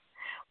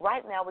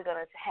 Right now we're going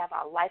to have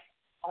our Life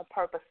on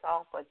Purpose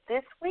song for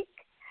this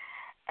week,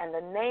 and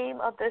the name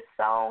of this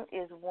song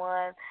is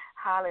one,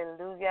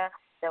 hallelujah,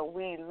 that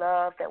we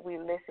love, that we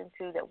listen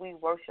to, that we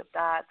worship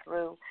God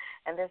through,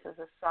 and this is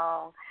a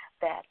song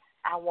that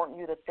I want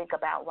you to think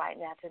about right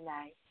now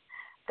tonight.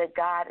 that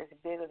God is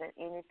bigger than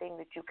anything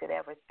that you could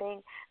ever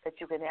think, that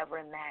you could ever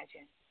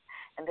imagine.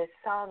 And this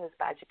song is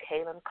by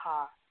Jacqueline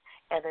Carr,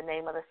 and the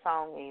name of the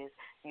song is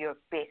You're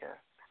Bigger,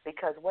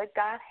 because what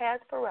God has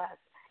for us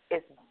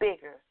is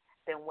bigger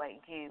than what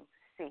you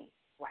see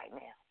right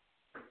now.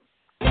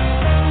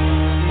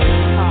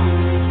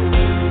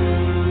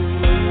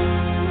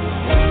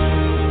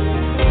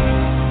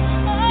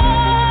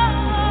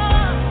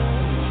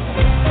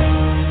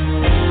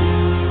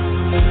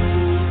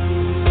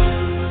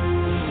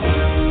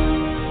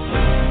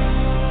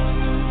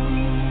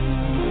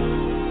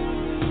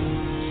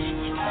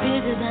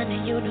 Bigger than the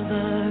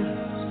universe.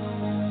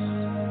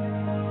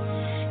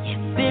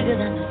 You're bigger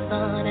than the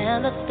sun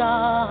and the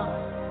stars.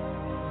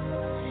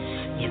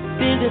 You're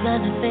bigger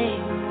than the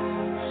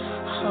things,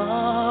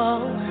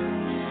 oh,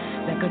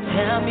 that could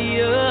tear me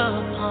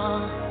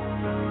apart.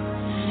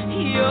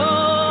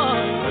 You're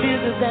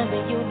bigger than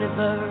the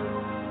universe.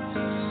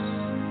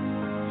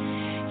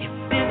 You're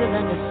bigger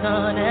than the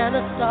sun and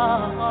the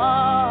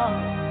stars.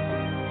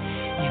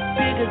 You're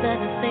bigger than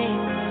the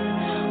things,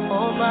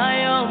 oh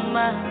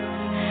my,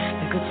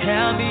 that could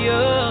tear me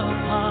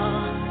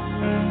apart.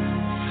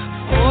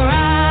 For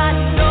I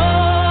know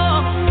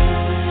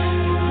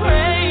you're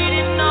great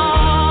in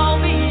all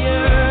the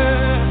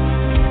earth.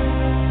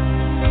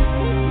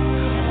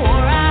 For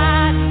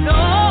I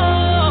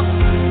know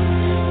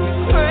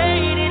you're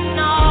great in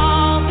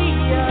all the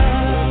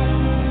earth.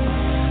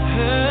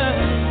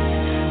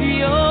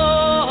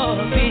 You're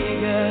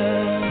bigger.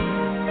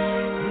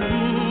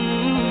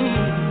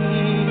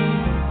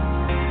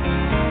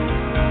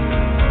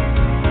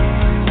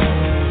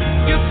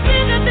 You're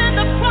bigger than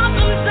the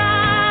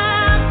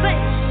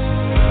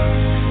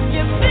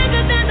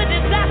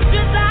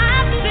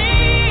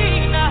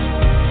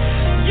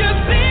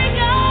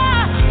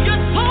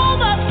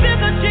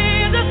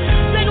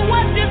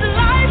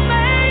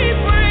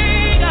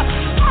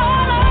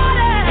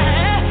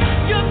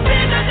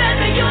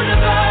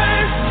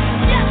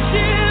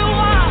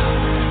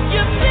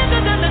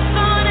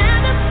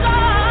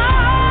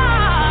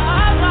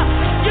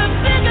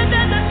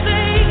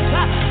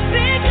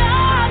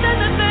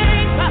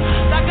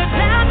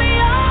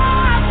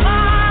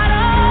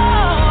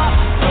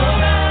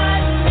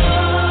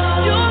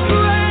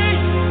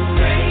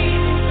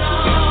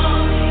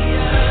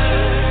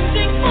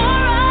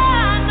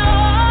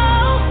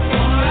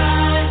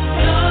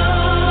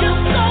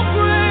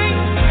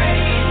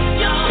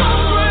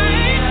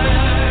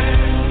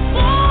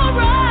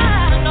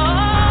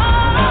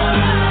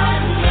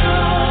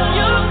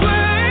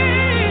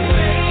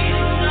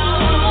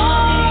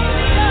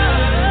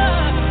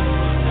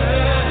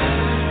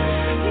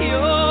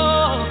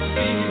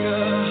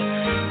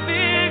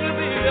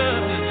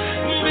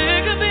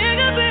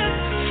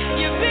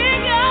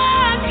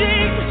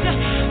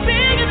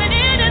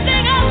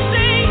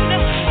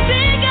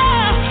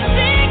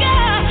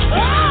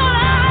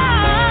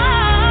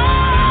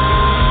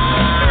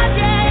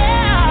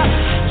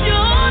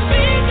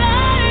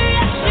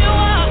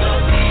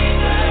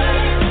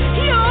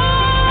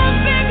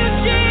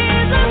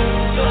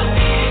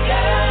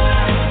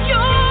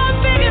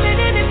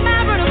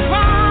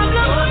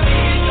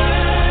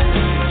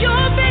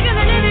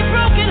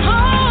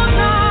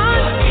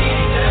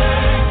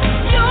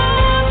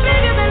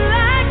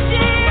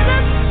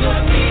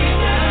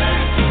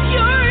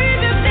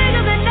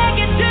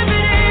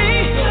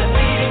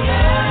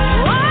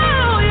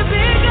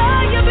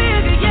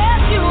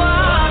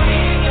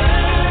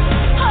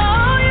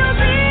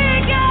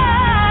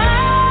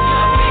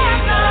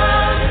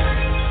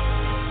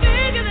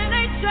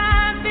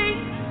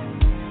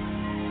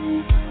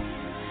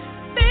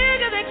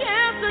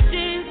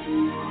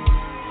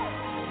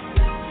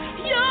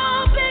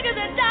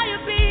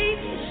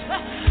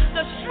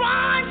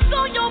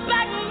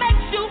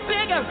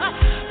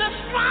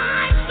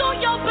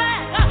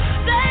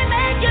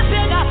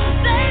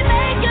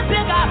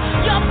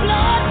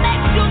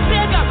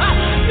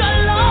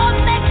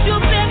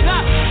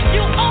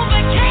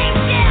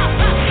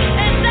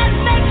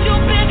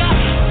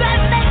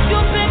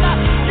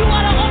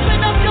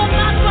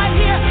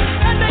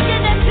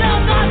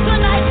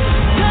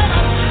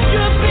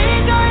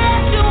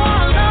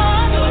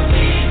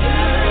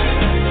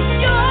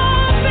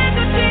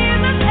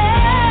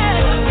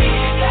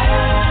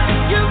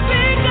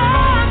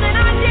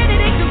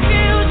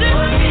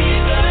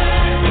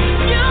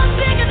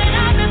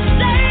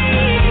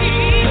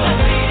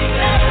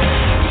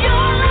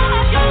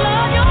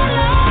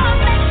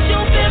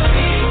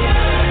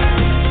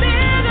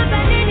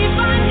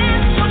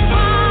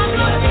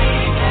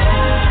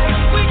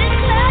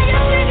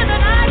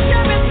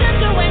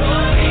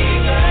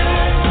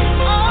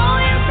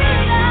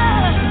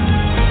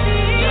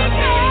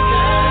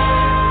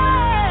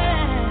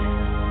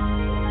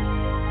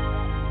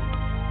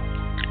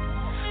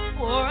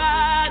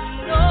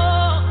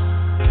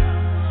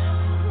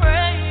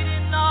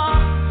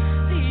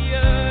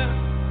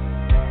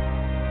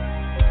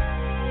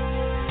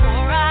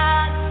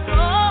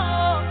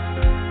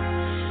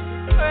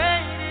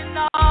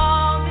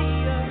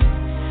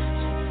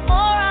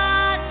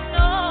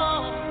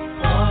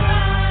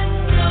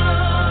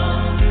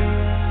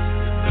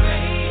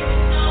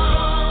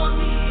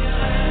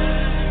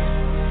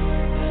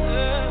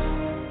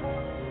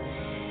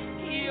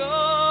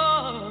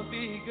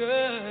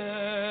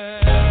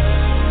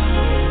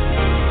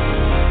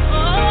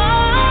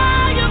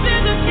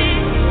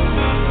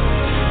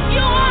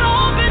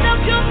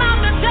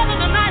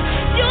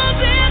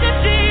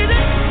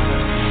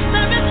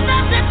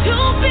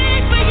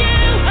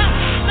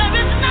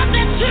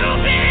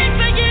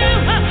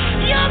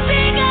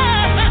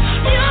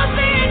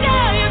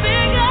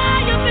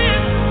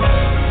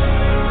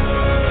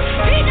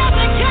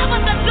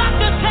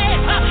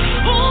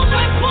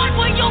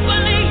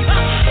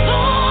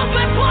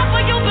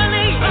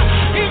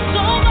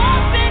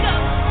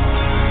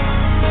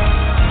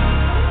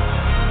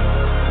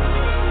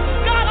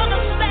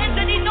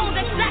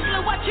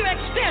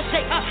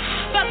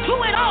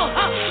through it all.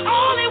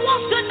 All he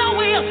wants to know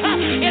is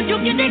if you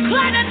can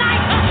declare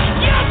tonight,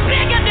 you're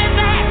bigger than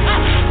that.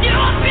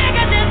 You're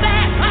bigger than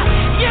that.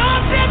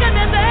 You're bigger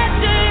than that,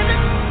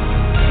 Jesus.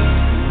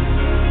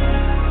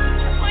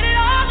 Put it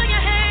all in your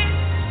hands.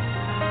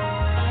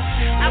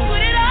 I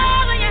put it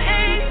all in your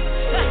hands.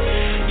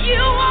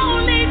 You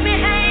won't leave me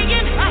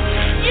hanging.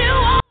 You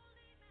won't.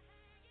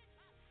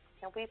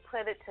 And we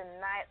put it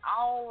tonight,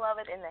 all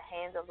of it in the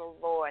hands of the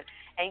Lord.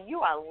 And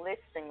you are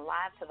listening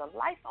live to the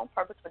Life on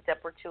Purpose with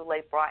Deborah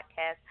Tulay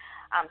broadcast.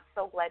 I'm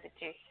so glad that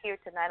you're here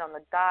tonight on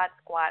the God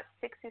Squad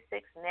 66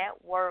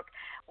 network.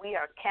 We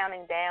are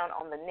counting down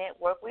on the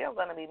network. We are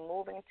going to be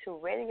moving to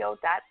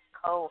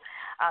radio.co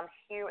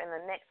here in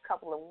the next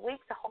couple of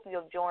weeks. I hope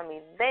you'll join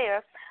me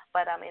there.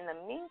 But in the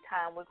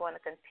meantime, we're going to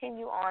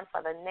continue on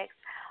for the next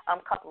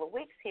couple of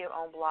weeks here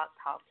on Blog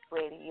Talk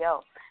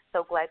Radio.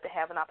 So glad to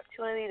have an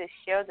opportunity to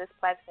share this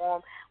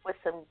platform with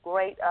some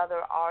great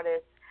other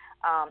artists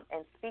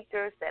and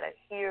speakers that are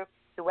here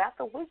throughout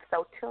the week.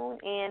 So tune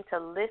in to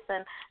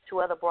listen to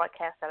other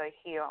broadcasts that are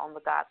here on the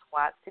God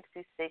Squad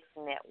 66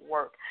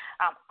 network.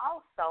 I'm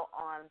also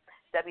on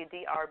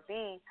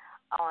WDRB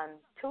on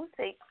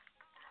Tuesday,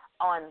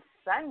 on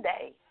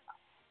Sunday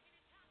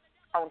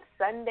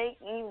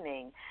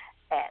evening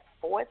at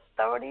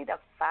 4:30 to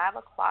 5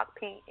 o'clock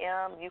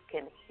p.m. You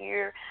can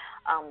hear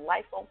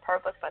Life on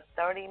Purpose for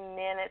 30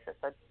 minutes.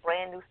 It's a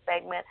brand new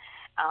segment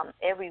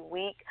every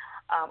week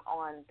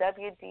on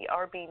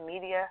WDRB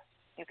Media.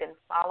 You can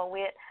follow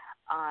it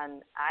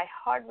on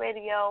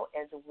iHeartRadio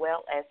as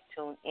well as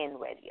TuneIn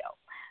Radio.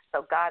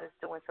 So God is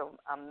doing some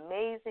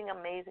amazing,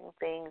 amazing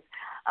things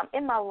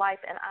in my life,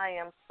 and I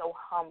am so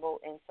humble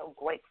and so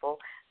grateful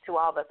to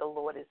all that the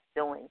Lord is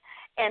doing.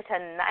 And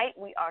tonight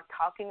we are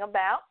talking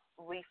about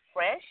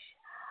refresh,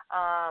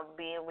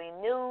 being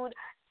renewed,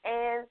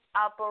 and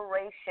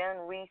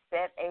Operation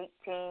Reset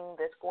 18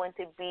 that's going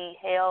to be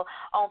held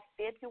on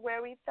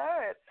February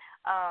 3rd,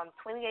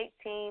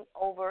 2018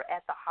 over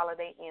at the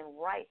Holiday Inn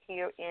right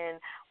here in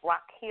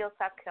Rock Hill,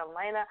 South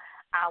Carolina.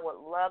 I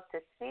would love to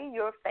see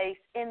your face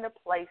in the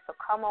place, so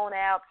come on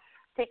out.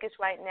 Tickets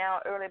right now,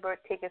 early bird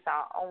tickets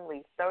are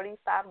only $35.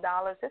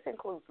 This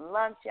includes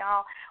lunch,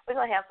 y'all. We're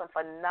going to have some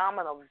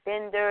phenomenal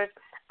vendors.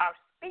 Our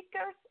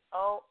speakers,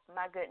 oh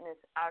my goodness,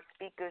 our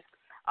speakers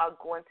are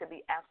going to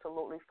be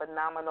absolutely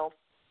phenomenal.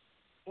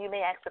 You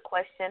may ask the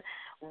question,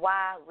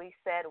 why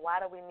reset? Why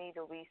do we need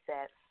to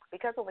reset?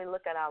 Because when we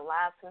look at our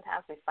lives,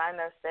 sometimes we find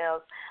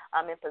ourselves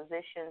in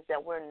positions that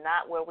we're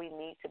not where we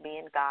need to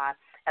be in God.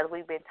 As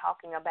we've been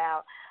talking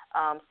about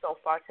so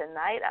far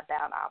tonight,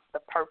 about the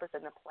purpose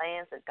and the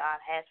plans that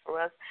God has for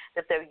us,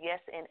 that they're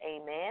yes and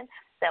amen,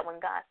 that when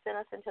God sent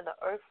us into the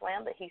earth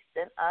realm, that he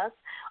sent us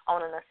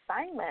on an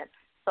assignment.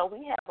 So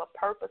we have a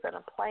purpose and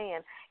a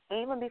plan.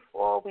 Even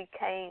before we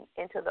came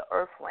into the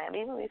earth realm,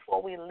 even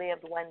before we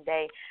lived one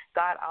day,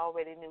 God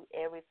already knew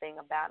everything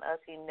about us.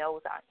 He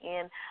knows our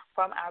end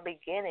from our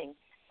beginning.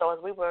 So as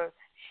we were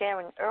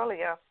sharing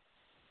earlier,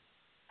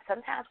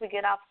 sometimes we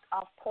get off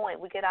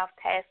point, we get off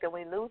task, and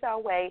we lose our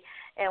way,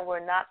 and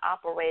we're not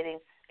operating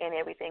in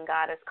everything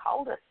God has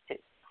called us to.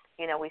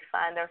 You know, we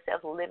find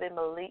ourselves living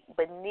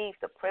beneath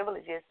the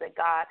privileges that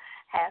God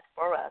has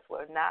for us.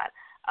 We're not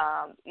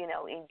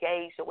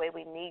engaged the way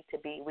we need to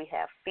be. We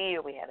have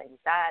fear, we have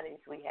anxieties,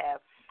 we have,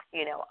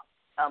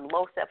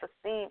 low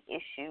self-esteem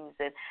issues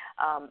and,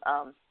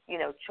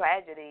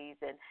 tragedies,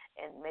 and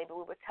maybe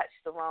we were touched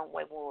the wrong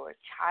way when we were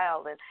a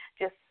child, and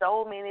just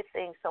so many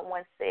things.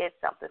 Someone said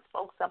something,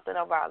 spoke something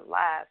of our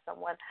lives,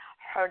 someone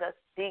hurt us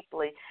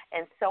deeply,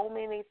 and so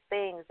many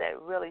things that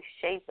really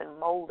shape and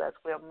mold us.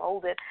 We're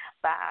molded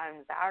by our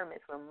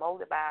environments. We're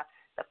molded by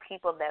the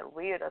people that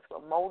reared us.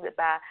 We're molded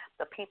by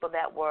the people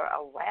that were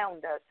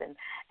around us, and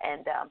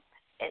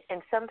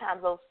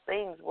sometimes those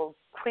things will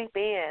creep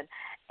in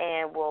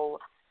and will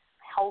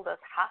hold us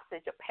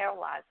hostage or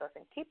paralyze us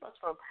and keep us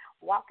from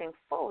walking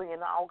fully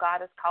in all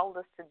God has called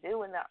us to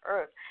do in the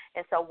earth.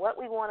 And so what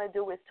we want to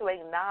do is to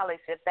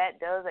acknowledge that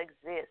does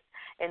exist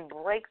and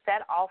break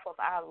that off of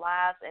our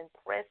lives and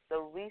press the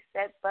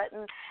reset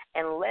button,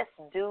 and let's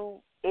do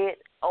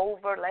it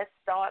over. Let's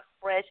start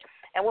fresh.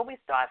 And when we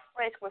start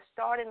fresh, we're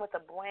starting with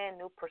a brand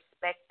new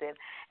perspective.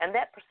 And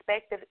that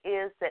perspective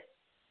is that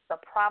the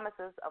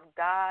promises of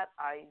God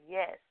are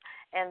yes,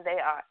 and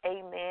they are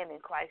amen in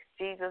Christ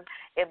Jesus.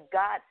 If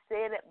God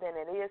said it, then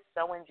it is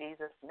so in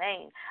Jesus'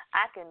 name.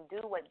 I can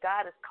do what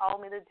God has called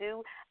me to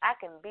do. I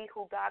can be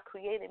who God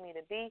created me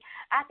to be.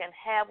 I can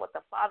have what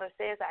the Father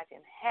says I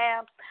can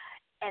have.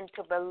 And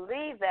to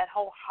believe that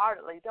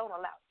wholeheartedly, don't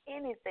allow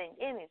anything,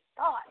 any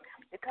thought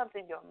that comes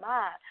in your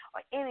mind or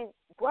any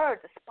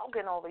word that's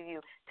spoken over you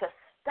to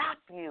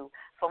stop you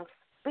from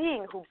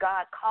being who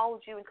God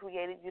called you and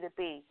created you to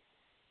be.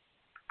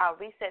 Our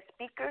reset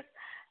speakers,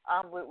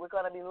 we're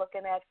going to be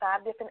looking at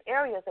 5 different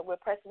areas that we're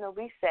pressing the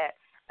reset.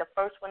 The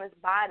first one is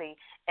body,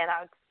 and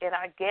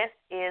our guest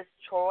is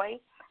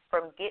Troy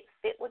from Get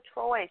Fit with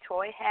Troy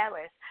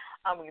Harris.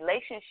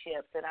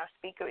 Relationships, and our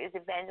speaker is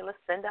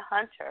Evangelist Cinda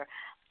Hunter.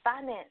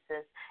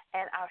 Finances,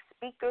 and our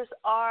speakers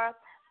are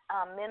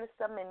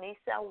Minister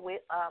Manisa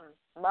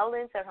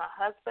Mullins and her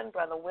husband,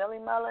 Brother Willie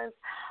Mullins,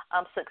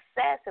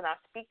 success. And our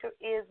speaker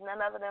is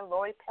none other than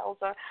Lori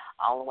Pelzer,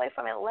 all the way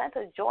from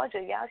Atlanta, Georgia.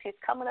 Y'all, she's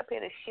coming up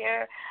here to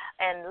share.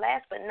 And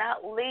last but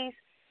not least,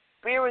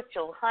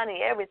 spiritual,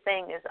 honey.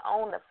 Everything is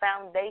on the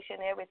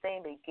foundation.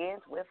 Everything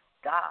begins with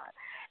God.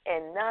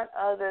 And none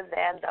other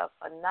than the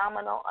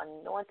phenomenal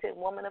anointed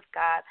woman of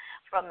God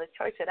from the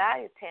church that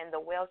I attend, the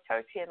Well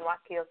Church here in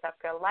Rock Hill,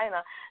 South Carolina,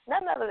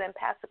 none other than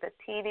Pastor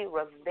Katiti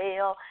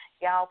Ravel.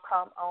 Y'all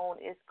come on.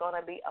 It's going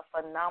to be a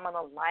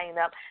phenomenal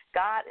lineup.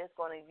 God is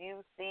going to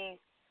use these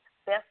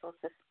vessels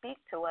to speak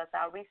to us,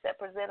 our reset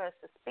presenters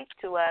to speak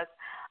to us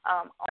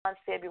on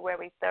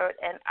February 3rd,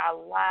 and our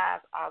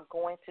lives are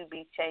going to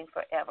be changed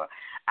forever.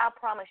 I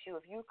promise you,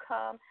 if you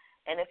come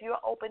and if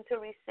you're open to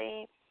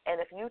receive, and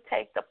if you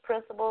take the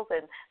principles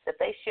and that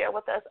they share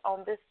with us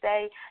on this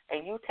day,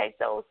 and you take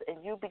those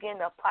and you begin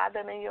to apply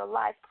them in your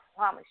life, I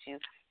promise you,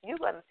 you're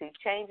going to see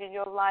change in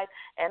your life,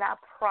 and I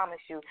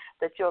promise you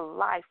that your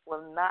life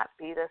will not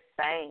be the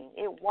same.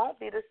 It won't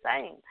be the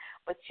same,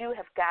 but you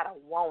have got to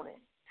want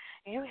it.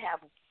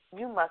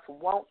 You must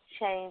want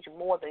change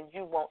more than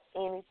you want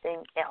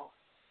anything else.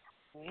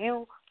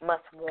 You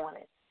must want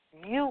it.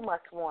 You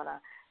must want to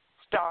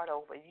start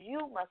over.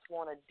 You must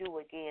want to do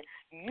again.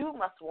 You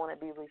must want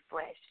to be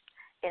refreshed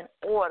in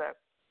order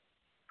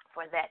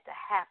for that to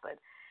happen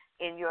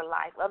in your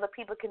life. Other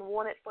people can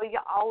want it for you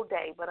all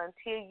day, but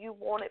until you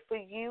want it for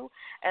you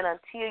and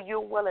until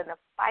you're willing to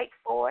fight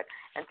for it,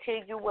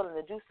 until you're willing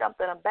to do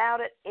something about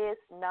it,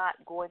 it's not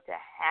going to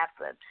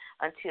happen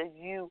until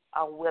you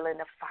are willing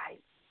to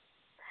fight.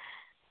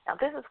 Now,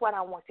 this is what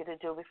I want you to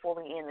do before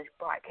we end this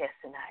broadcast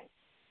tonight.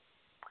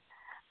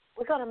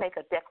 We're going to make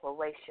a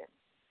declaration.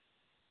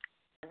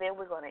 And then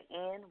we're going to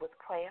end with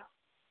prayer.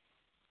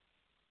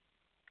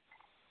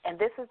 And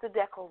this is the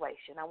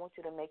declaration. I want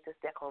you to make this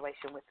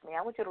declaration with me.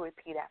 I want you to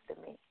repeat after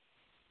me.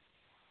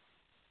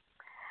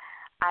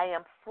 I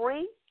am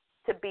free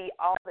to be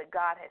all that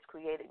God has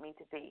created me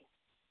to be.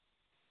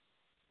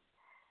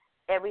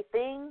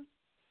 Everything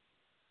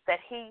that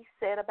He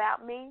said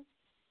about me,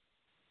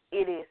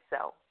 it is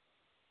so.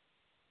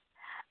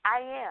 I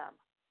am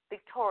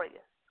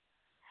victorious,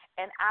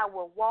 and I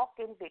will walk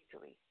in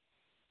victory.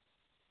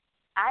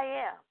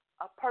 I am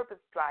a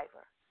purpose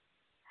driver.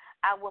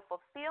 I will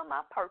fulfill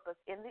my purpose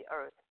in the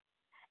earth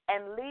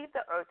and leave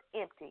the earth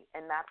empty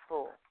and not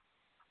full.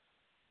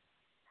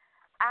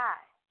 I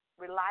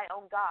rely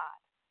on God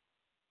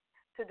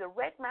to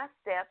direct my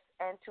steps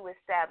and to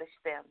establish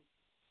them.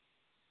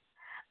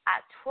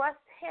 I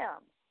trust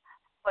Him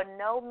for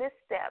no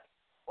missteps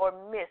or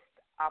missed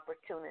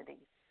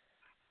opportunities.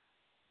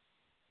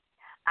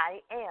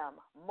 I am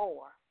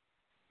more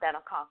than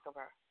a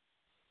conqueror.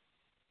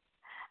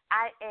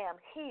 I am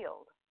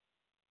healed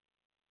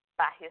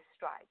by His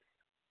stripes.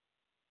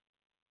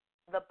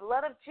 The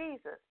blood of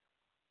Jesus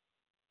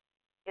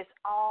is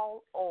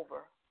all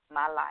over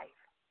my life.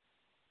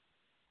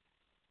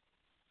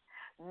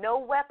 No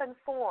weapon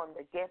formed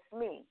against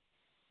me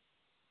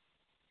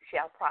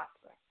shall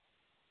prosper.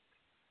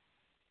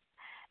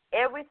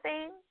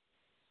 Everything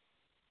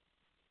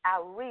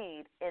I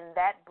read in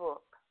that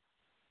book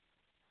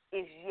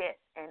is yes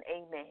and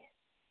amen.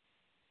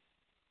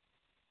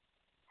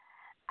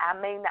 I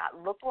may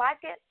not look like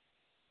it.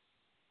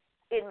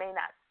 It may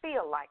not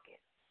feel like it.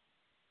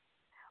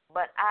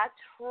 But I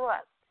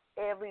trust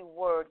every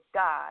word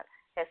God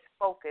has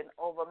spoken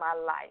over my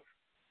life.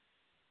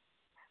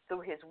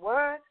 Through His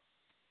word,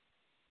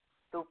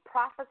 through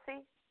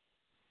prophecy,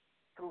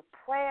 through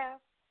prayer,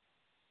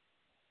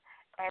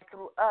 and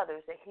through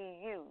others that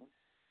He used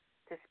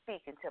to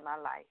speak into my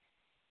life.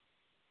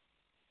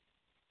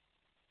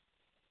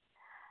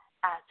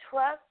 I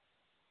trust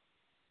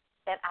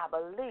and I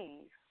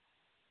believe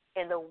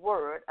in the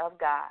word of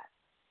God.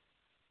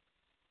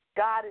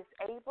 God is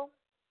able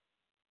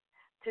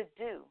to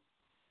do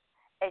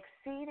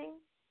exceeding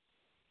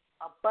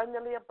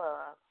abundantly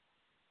above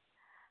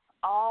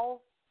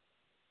all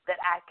that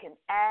I can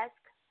ask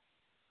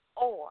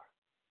or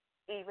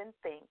even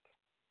think.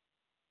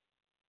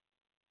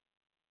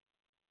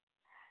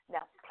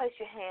 Now, place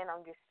your hand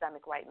on your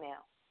stomach right now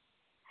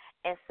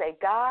and say,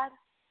 God,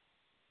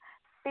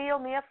 fill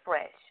me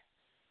afresh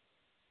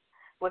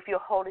with your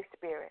Holy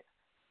Spirit.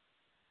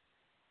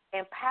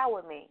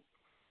 Empower me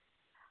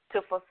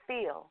to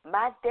fulfill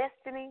my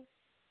destiny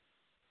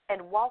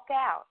and walk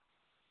out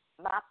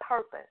my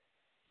purpose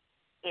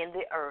in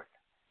the earth.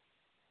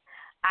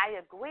 I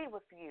agree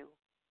with you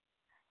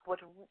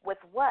with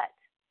what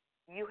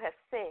you have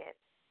said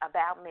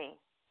about me.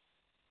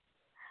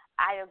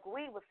 I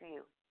agree with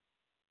you.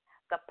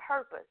 The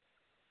purpose,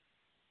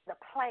 the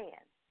plan,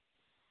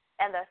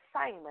 and the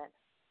assignment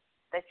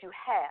that you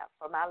have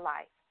for my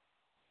life.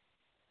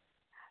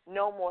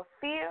 No more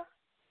fear,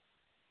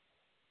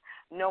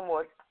 no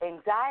more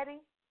anxiety,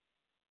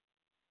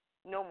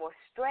 no more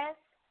stress,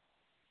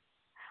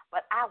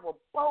 but I will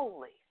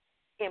boldly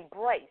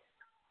embrace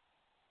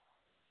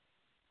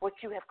what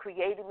you have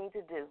created me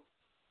to do,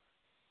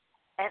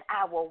 and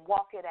I will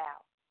walk it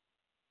out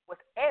with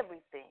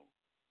everything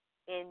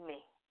in me.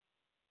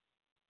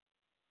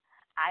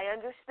 I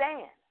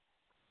understand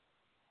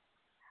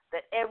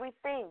that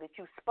everything that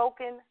you've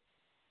spoken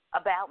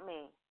about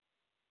me,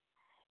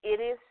 it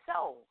is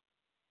so,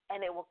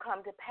 and it will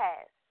come to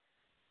pass.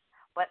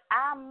 But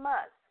I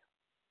must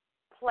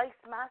place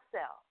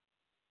myself,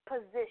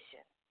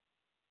 position.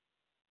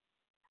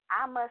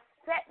 I must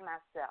set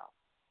myself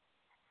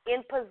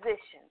in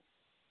position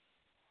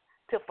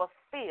to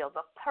fulfill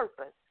the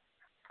purpose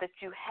that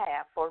you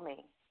have for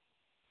me.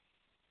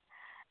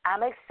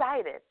 I'm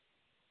excited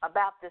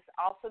about this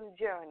awesome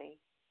journey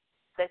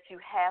that you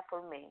have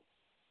for me.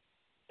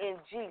 In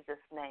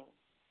Jesus' name.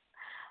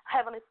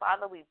 Heavenly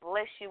Father, we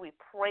bless you, we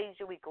praise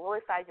you, we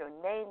glorify your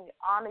name, we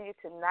honor you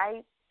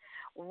tonight.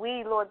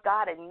 We, Lord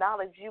God,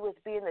 acknowledge you as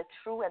being the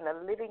true and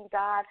the living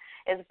God,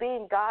 as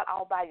being God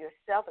all by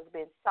yourself, as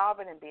being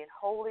sovereign and being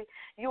holy.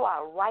 You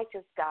are a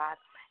righteous God,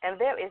 and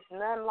there is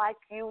none like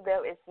you.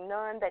 There is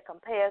none that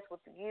compares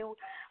with you.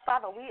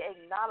 Father, we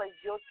acknowledge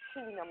your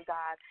kingdom,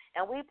 God,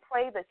 and we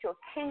pray that your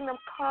kingdom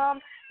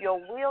come, your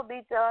will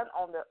be done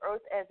on the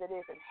earth as it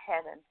is in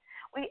heaven.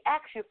 We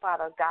ask you,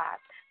 Father God,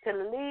 to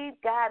lead,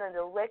 guide, and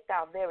direct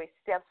our very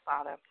steps,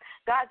 Father.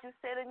 God, you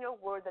said in your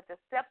word that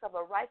the steps of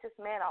a righteous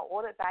man are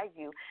ordered by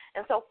you.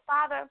 And so,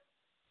 Father,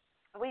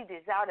 we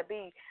desire to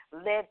be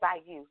led by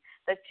you,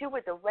 that you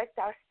would direct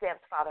our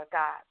steps, Father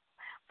God.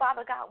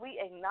 Father God, we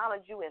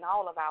acknowledge you in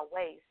all of our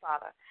ways,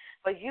 Father.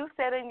 For you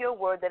said in your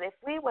word that if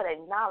we would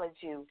acknowledge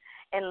you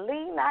and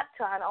lean not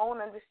to our own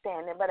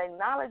understanding, but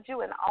acknowledge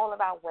you in all of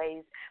our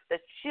ways,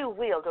 that you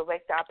will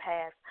direct our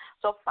paths.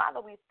 So,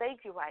 Father, we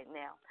thank you right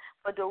now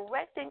for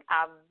directing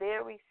our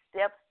very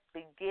steps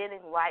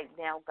beginning right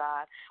now,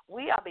 God.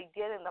 We are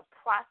beginning the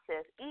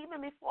process, even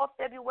before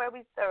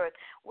February 3rd.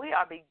 We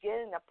are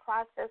beginning the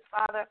process,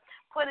 Father,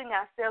 putting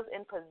ourselves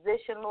in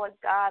position, Lord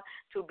God,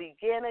 to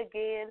begin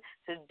again,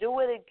 to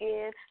do it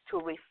again,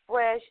 to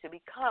refresh, to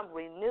become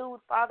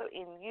renewed, Father,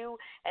 in you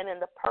and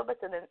in the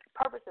purposes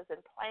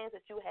and plans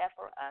that you have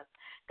for us.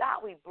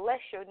 God, we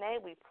bless your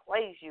name. We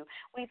praise you.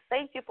 We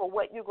thank you for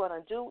what you're going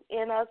to do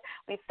in us.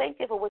 We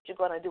thank you for what you're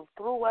going to do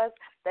through us,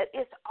 that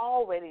it's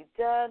already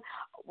done.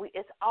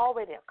 It's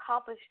already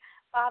accomplished,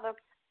 Father.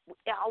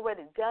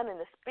 Already done in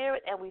the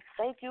spirit, and we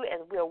thank you,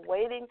 and we're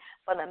waiting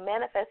for the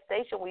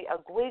manifestation. We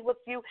agree with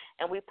you,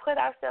 and we put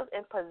ourselves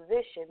in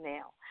position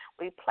now.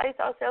 We place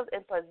ourselves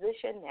in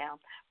position now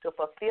to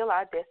fulfill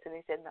our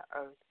destinies in the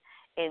earth.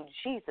 In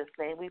Jesus'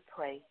 name we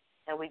pray,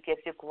 and we give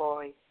you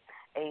glory.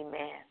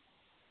 Amen.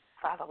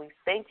 Father, we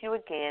thank you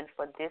again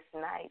for this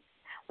night.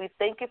 We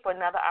thank you for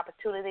another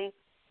opportunity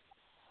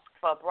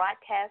for a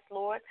broadcast,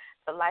 Lord,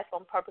 the Life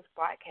on Purpose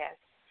broadcast.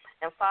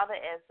 And, Father,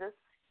 as this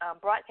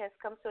broadcast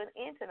comes to an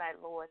end tonight,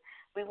 Lord,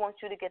 we want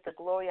you to get the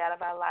glory out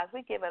of our lives.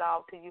 We give it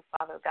all to you,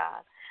 Father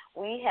God.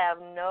 We have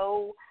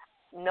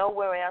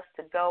nowhere else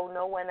to go,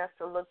 no one else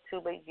to look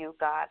to but you,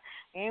 God.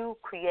 You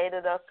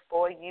created us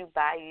for you,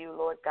 by you,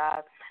 Lord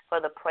God, for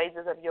the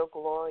praises of your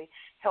glory.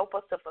 Help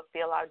us to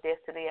fulfill our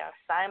destiny, our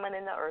assignment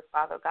in the earth,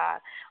 Father God.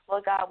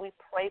 Lord God, we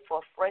pray for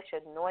a fresh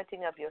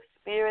anointing of your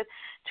spirit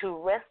to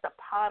rest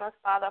upon us,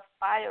 Father.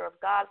 Fire of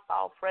God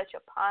fall fresh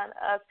upon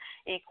us.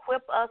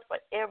 Equip us for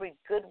every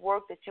good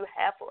work that you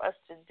have for us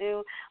to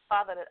do,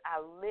 Father, that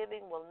our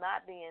living will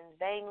not be in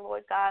vain,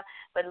 Lord God.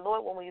 But,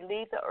 Lord, when we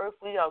leave the earth,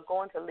 we are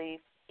going to leave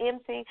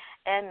empty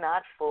and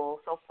not full.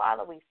 So,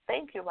 Father, we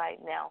thank you right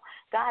now.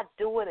 God,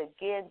 do it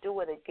again, do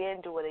it again,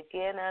 do it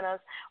again in us.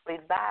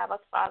 Revive us,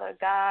 Father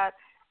God.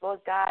 Lord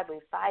God,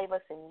 revive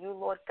us in you,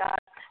 Lord God.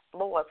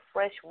 Blow a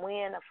fresh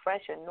wind, a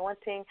fresh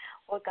anointing,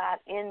 Lord God,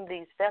 in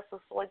these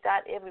vessels, Lord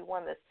God,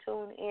 everyone that's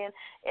tuned in,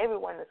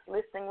 everyone that's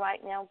listening right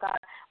now, God,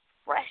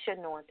 fresh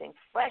anointing,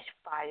 fresh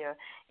fire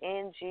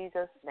in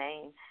Jesus'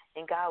 name.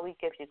 And, God, we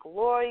give you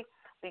glory,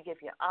 we give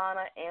you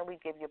honor, and we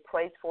give you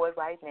praise for it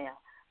right now.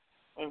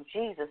 In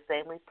Jesus'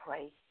 name we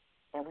pray,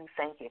 and we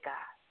thank you,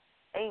 God.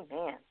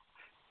 Amen.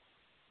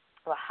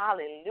 Well,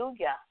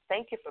 hallelujah.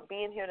 Thank you for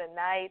being here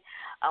tonight.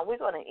 We're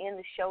going to end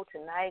the show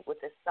tonight with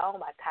this song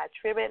by Ty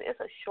Tribbett. It's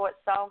a short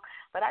song,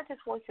 but I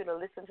just want you to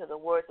listen to the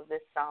words of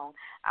this song.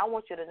 I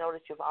want you to know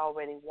that you've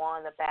already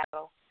won the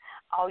battle.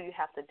 All you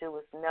have to do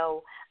is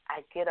know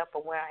I get up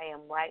from where I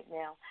am right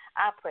now.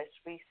 I press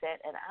reset,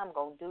 and I'm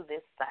going to do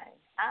this thing.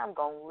 I'm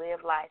going to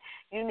live life.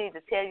 You need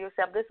to tell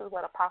yourself, this is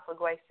what Apostle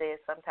Grace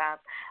says sometimes.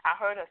 I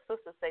heard her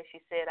sister say,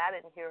 she said, I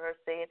didn't hear her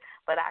say it,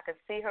 but I can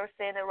see her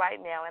saying it right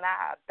now, and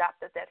I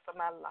adopted that for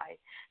my life,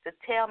 to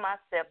tell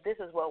myself this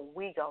is what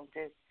we going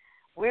to do.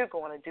 We're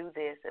going to do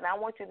this. And I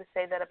want you to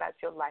say that about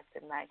your life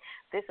tonight.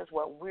 This is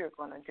what we're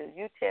going to do.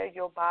 You tell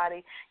your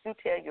body, you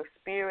tell your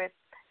spirit,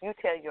 you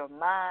tell your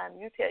mind,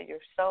 you tell your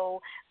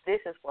soul,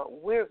 this is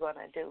what we're going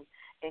to do.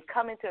 And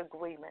come into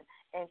agreement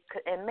and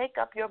make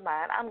up your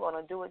mind, I'm going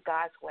to do it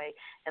God's way,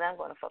 and I'm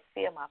going to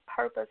fulfill my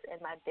purpose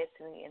and my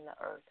destiny in the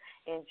earth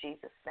in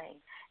Jesus' name.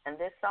 And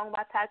this song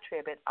by Ty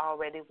Tribbett,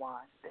 Already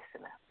Won.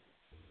 Listen up.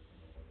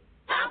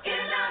 How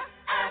can I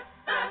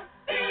ever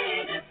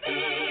be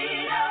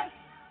defeated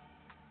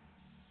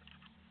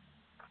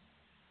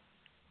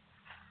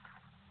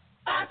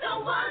by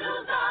the one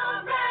who's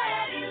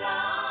already lost?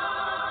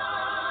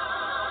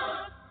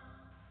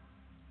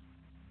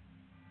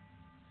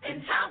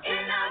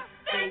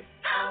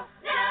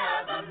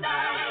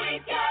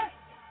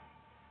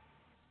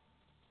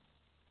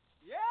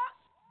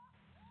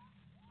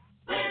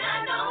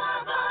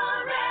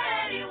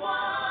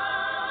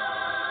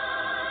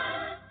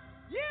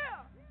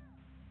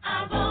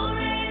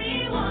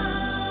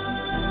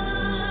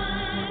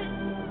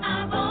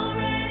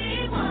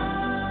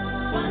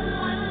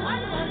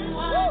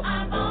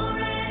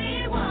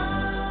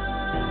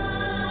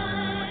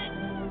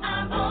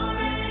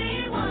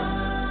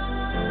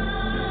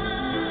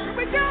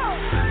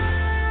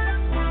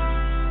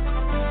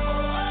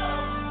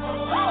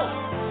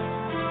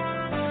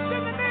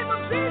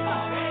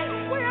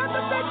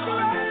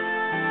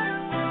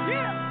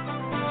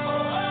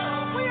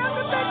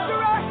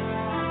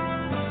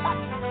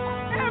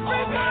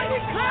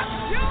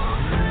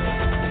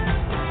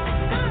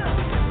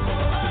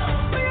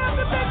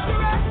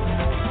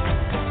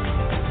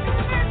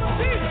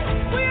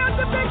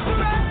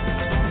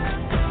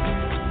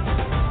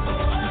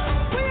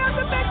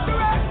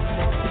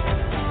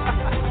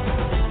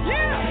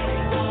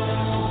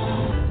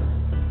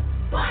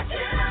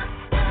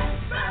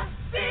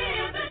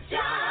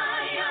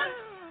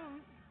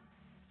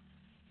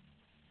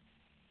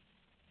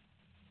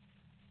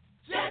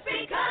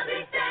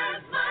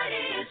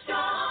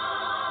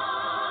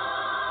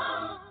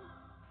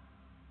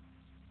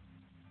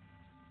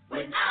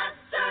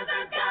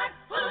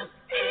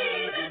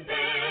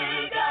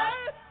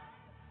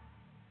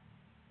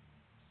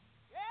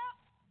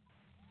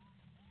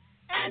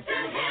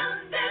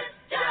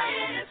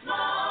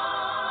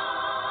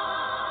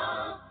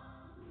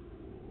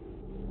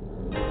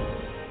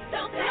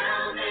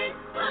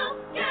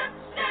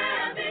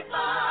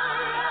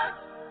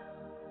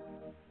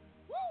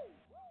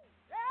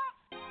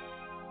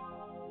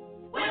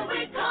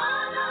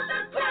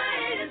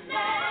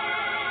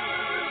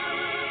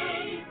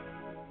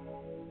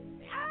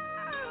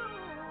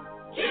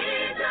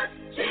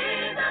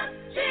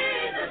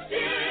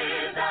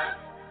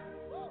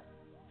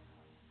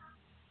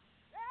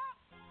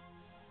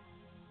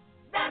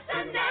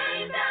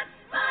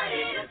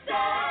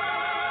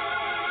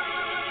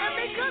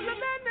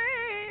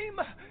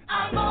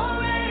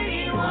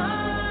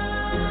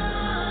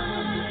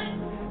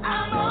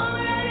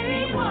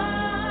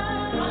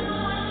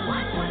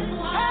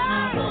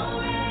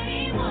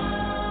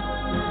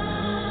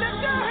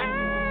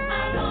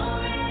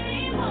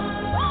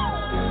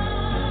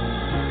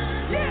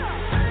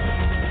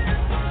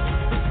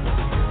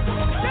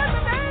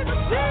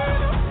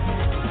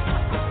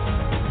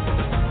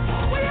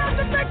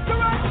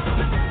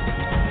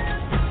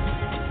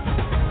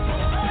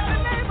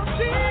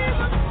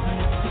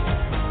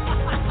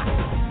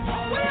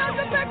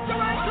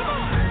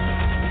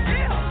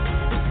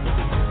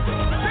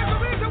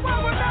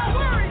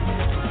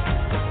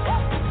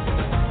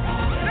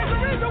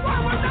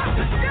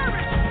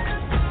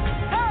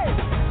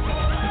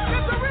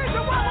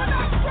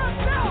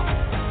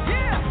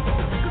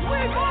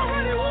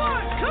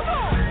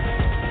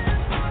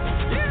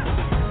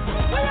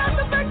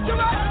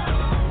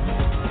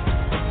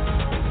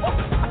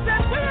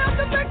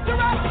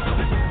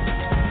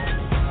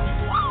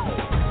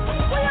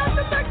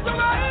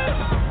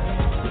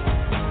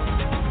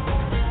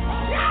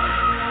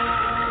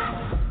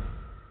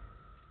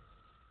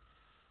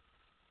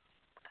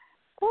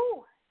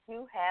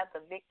 you have the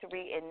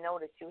victory and know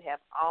that you have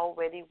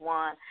already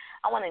won.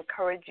 I want to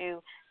encourage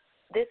you.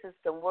 This is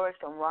some words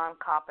from Ron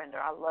Carpenter.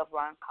 I love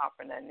Ron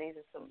Carpenter, and this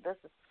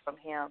is from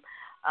him.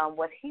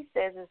 What he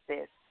says is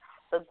this: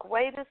 the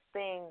greatest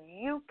thing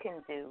you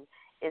can do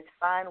is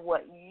find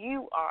what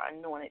you are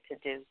anointed to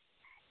do,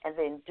 and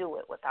then do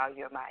it with all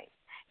your might.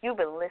 You've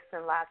been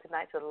listening live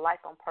tonight to the Life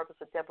on Purpose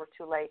with Deborah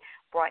Tulay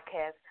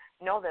broadcast.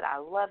 Know that I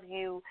love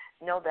you.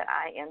 Know that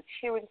I am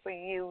cheering for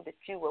you, that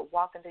you will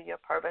walk into your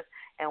purpose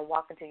and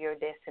walk into your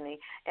destiny.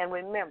 And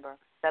remember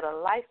that a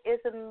life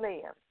isn't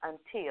lived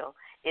until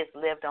it's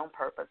lived on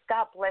purpose.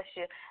 God bless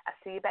you. I'll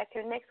see you back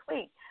here next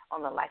week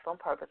on the Life on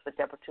Purpose with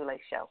Deborah Tulay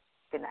show.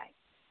 Good night.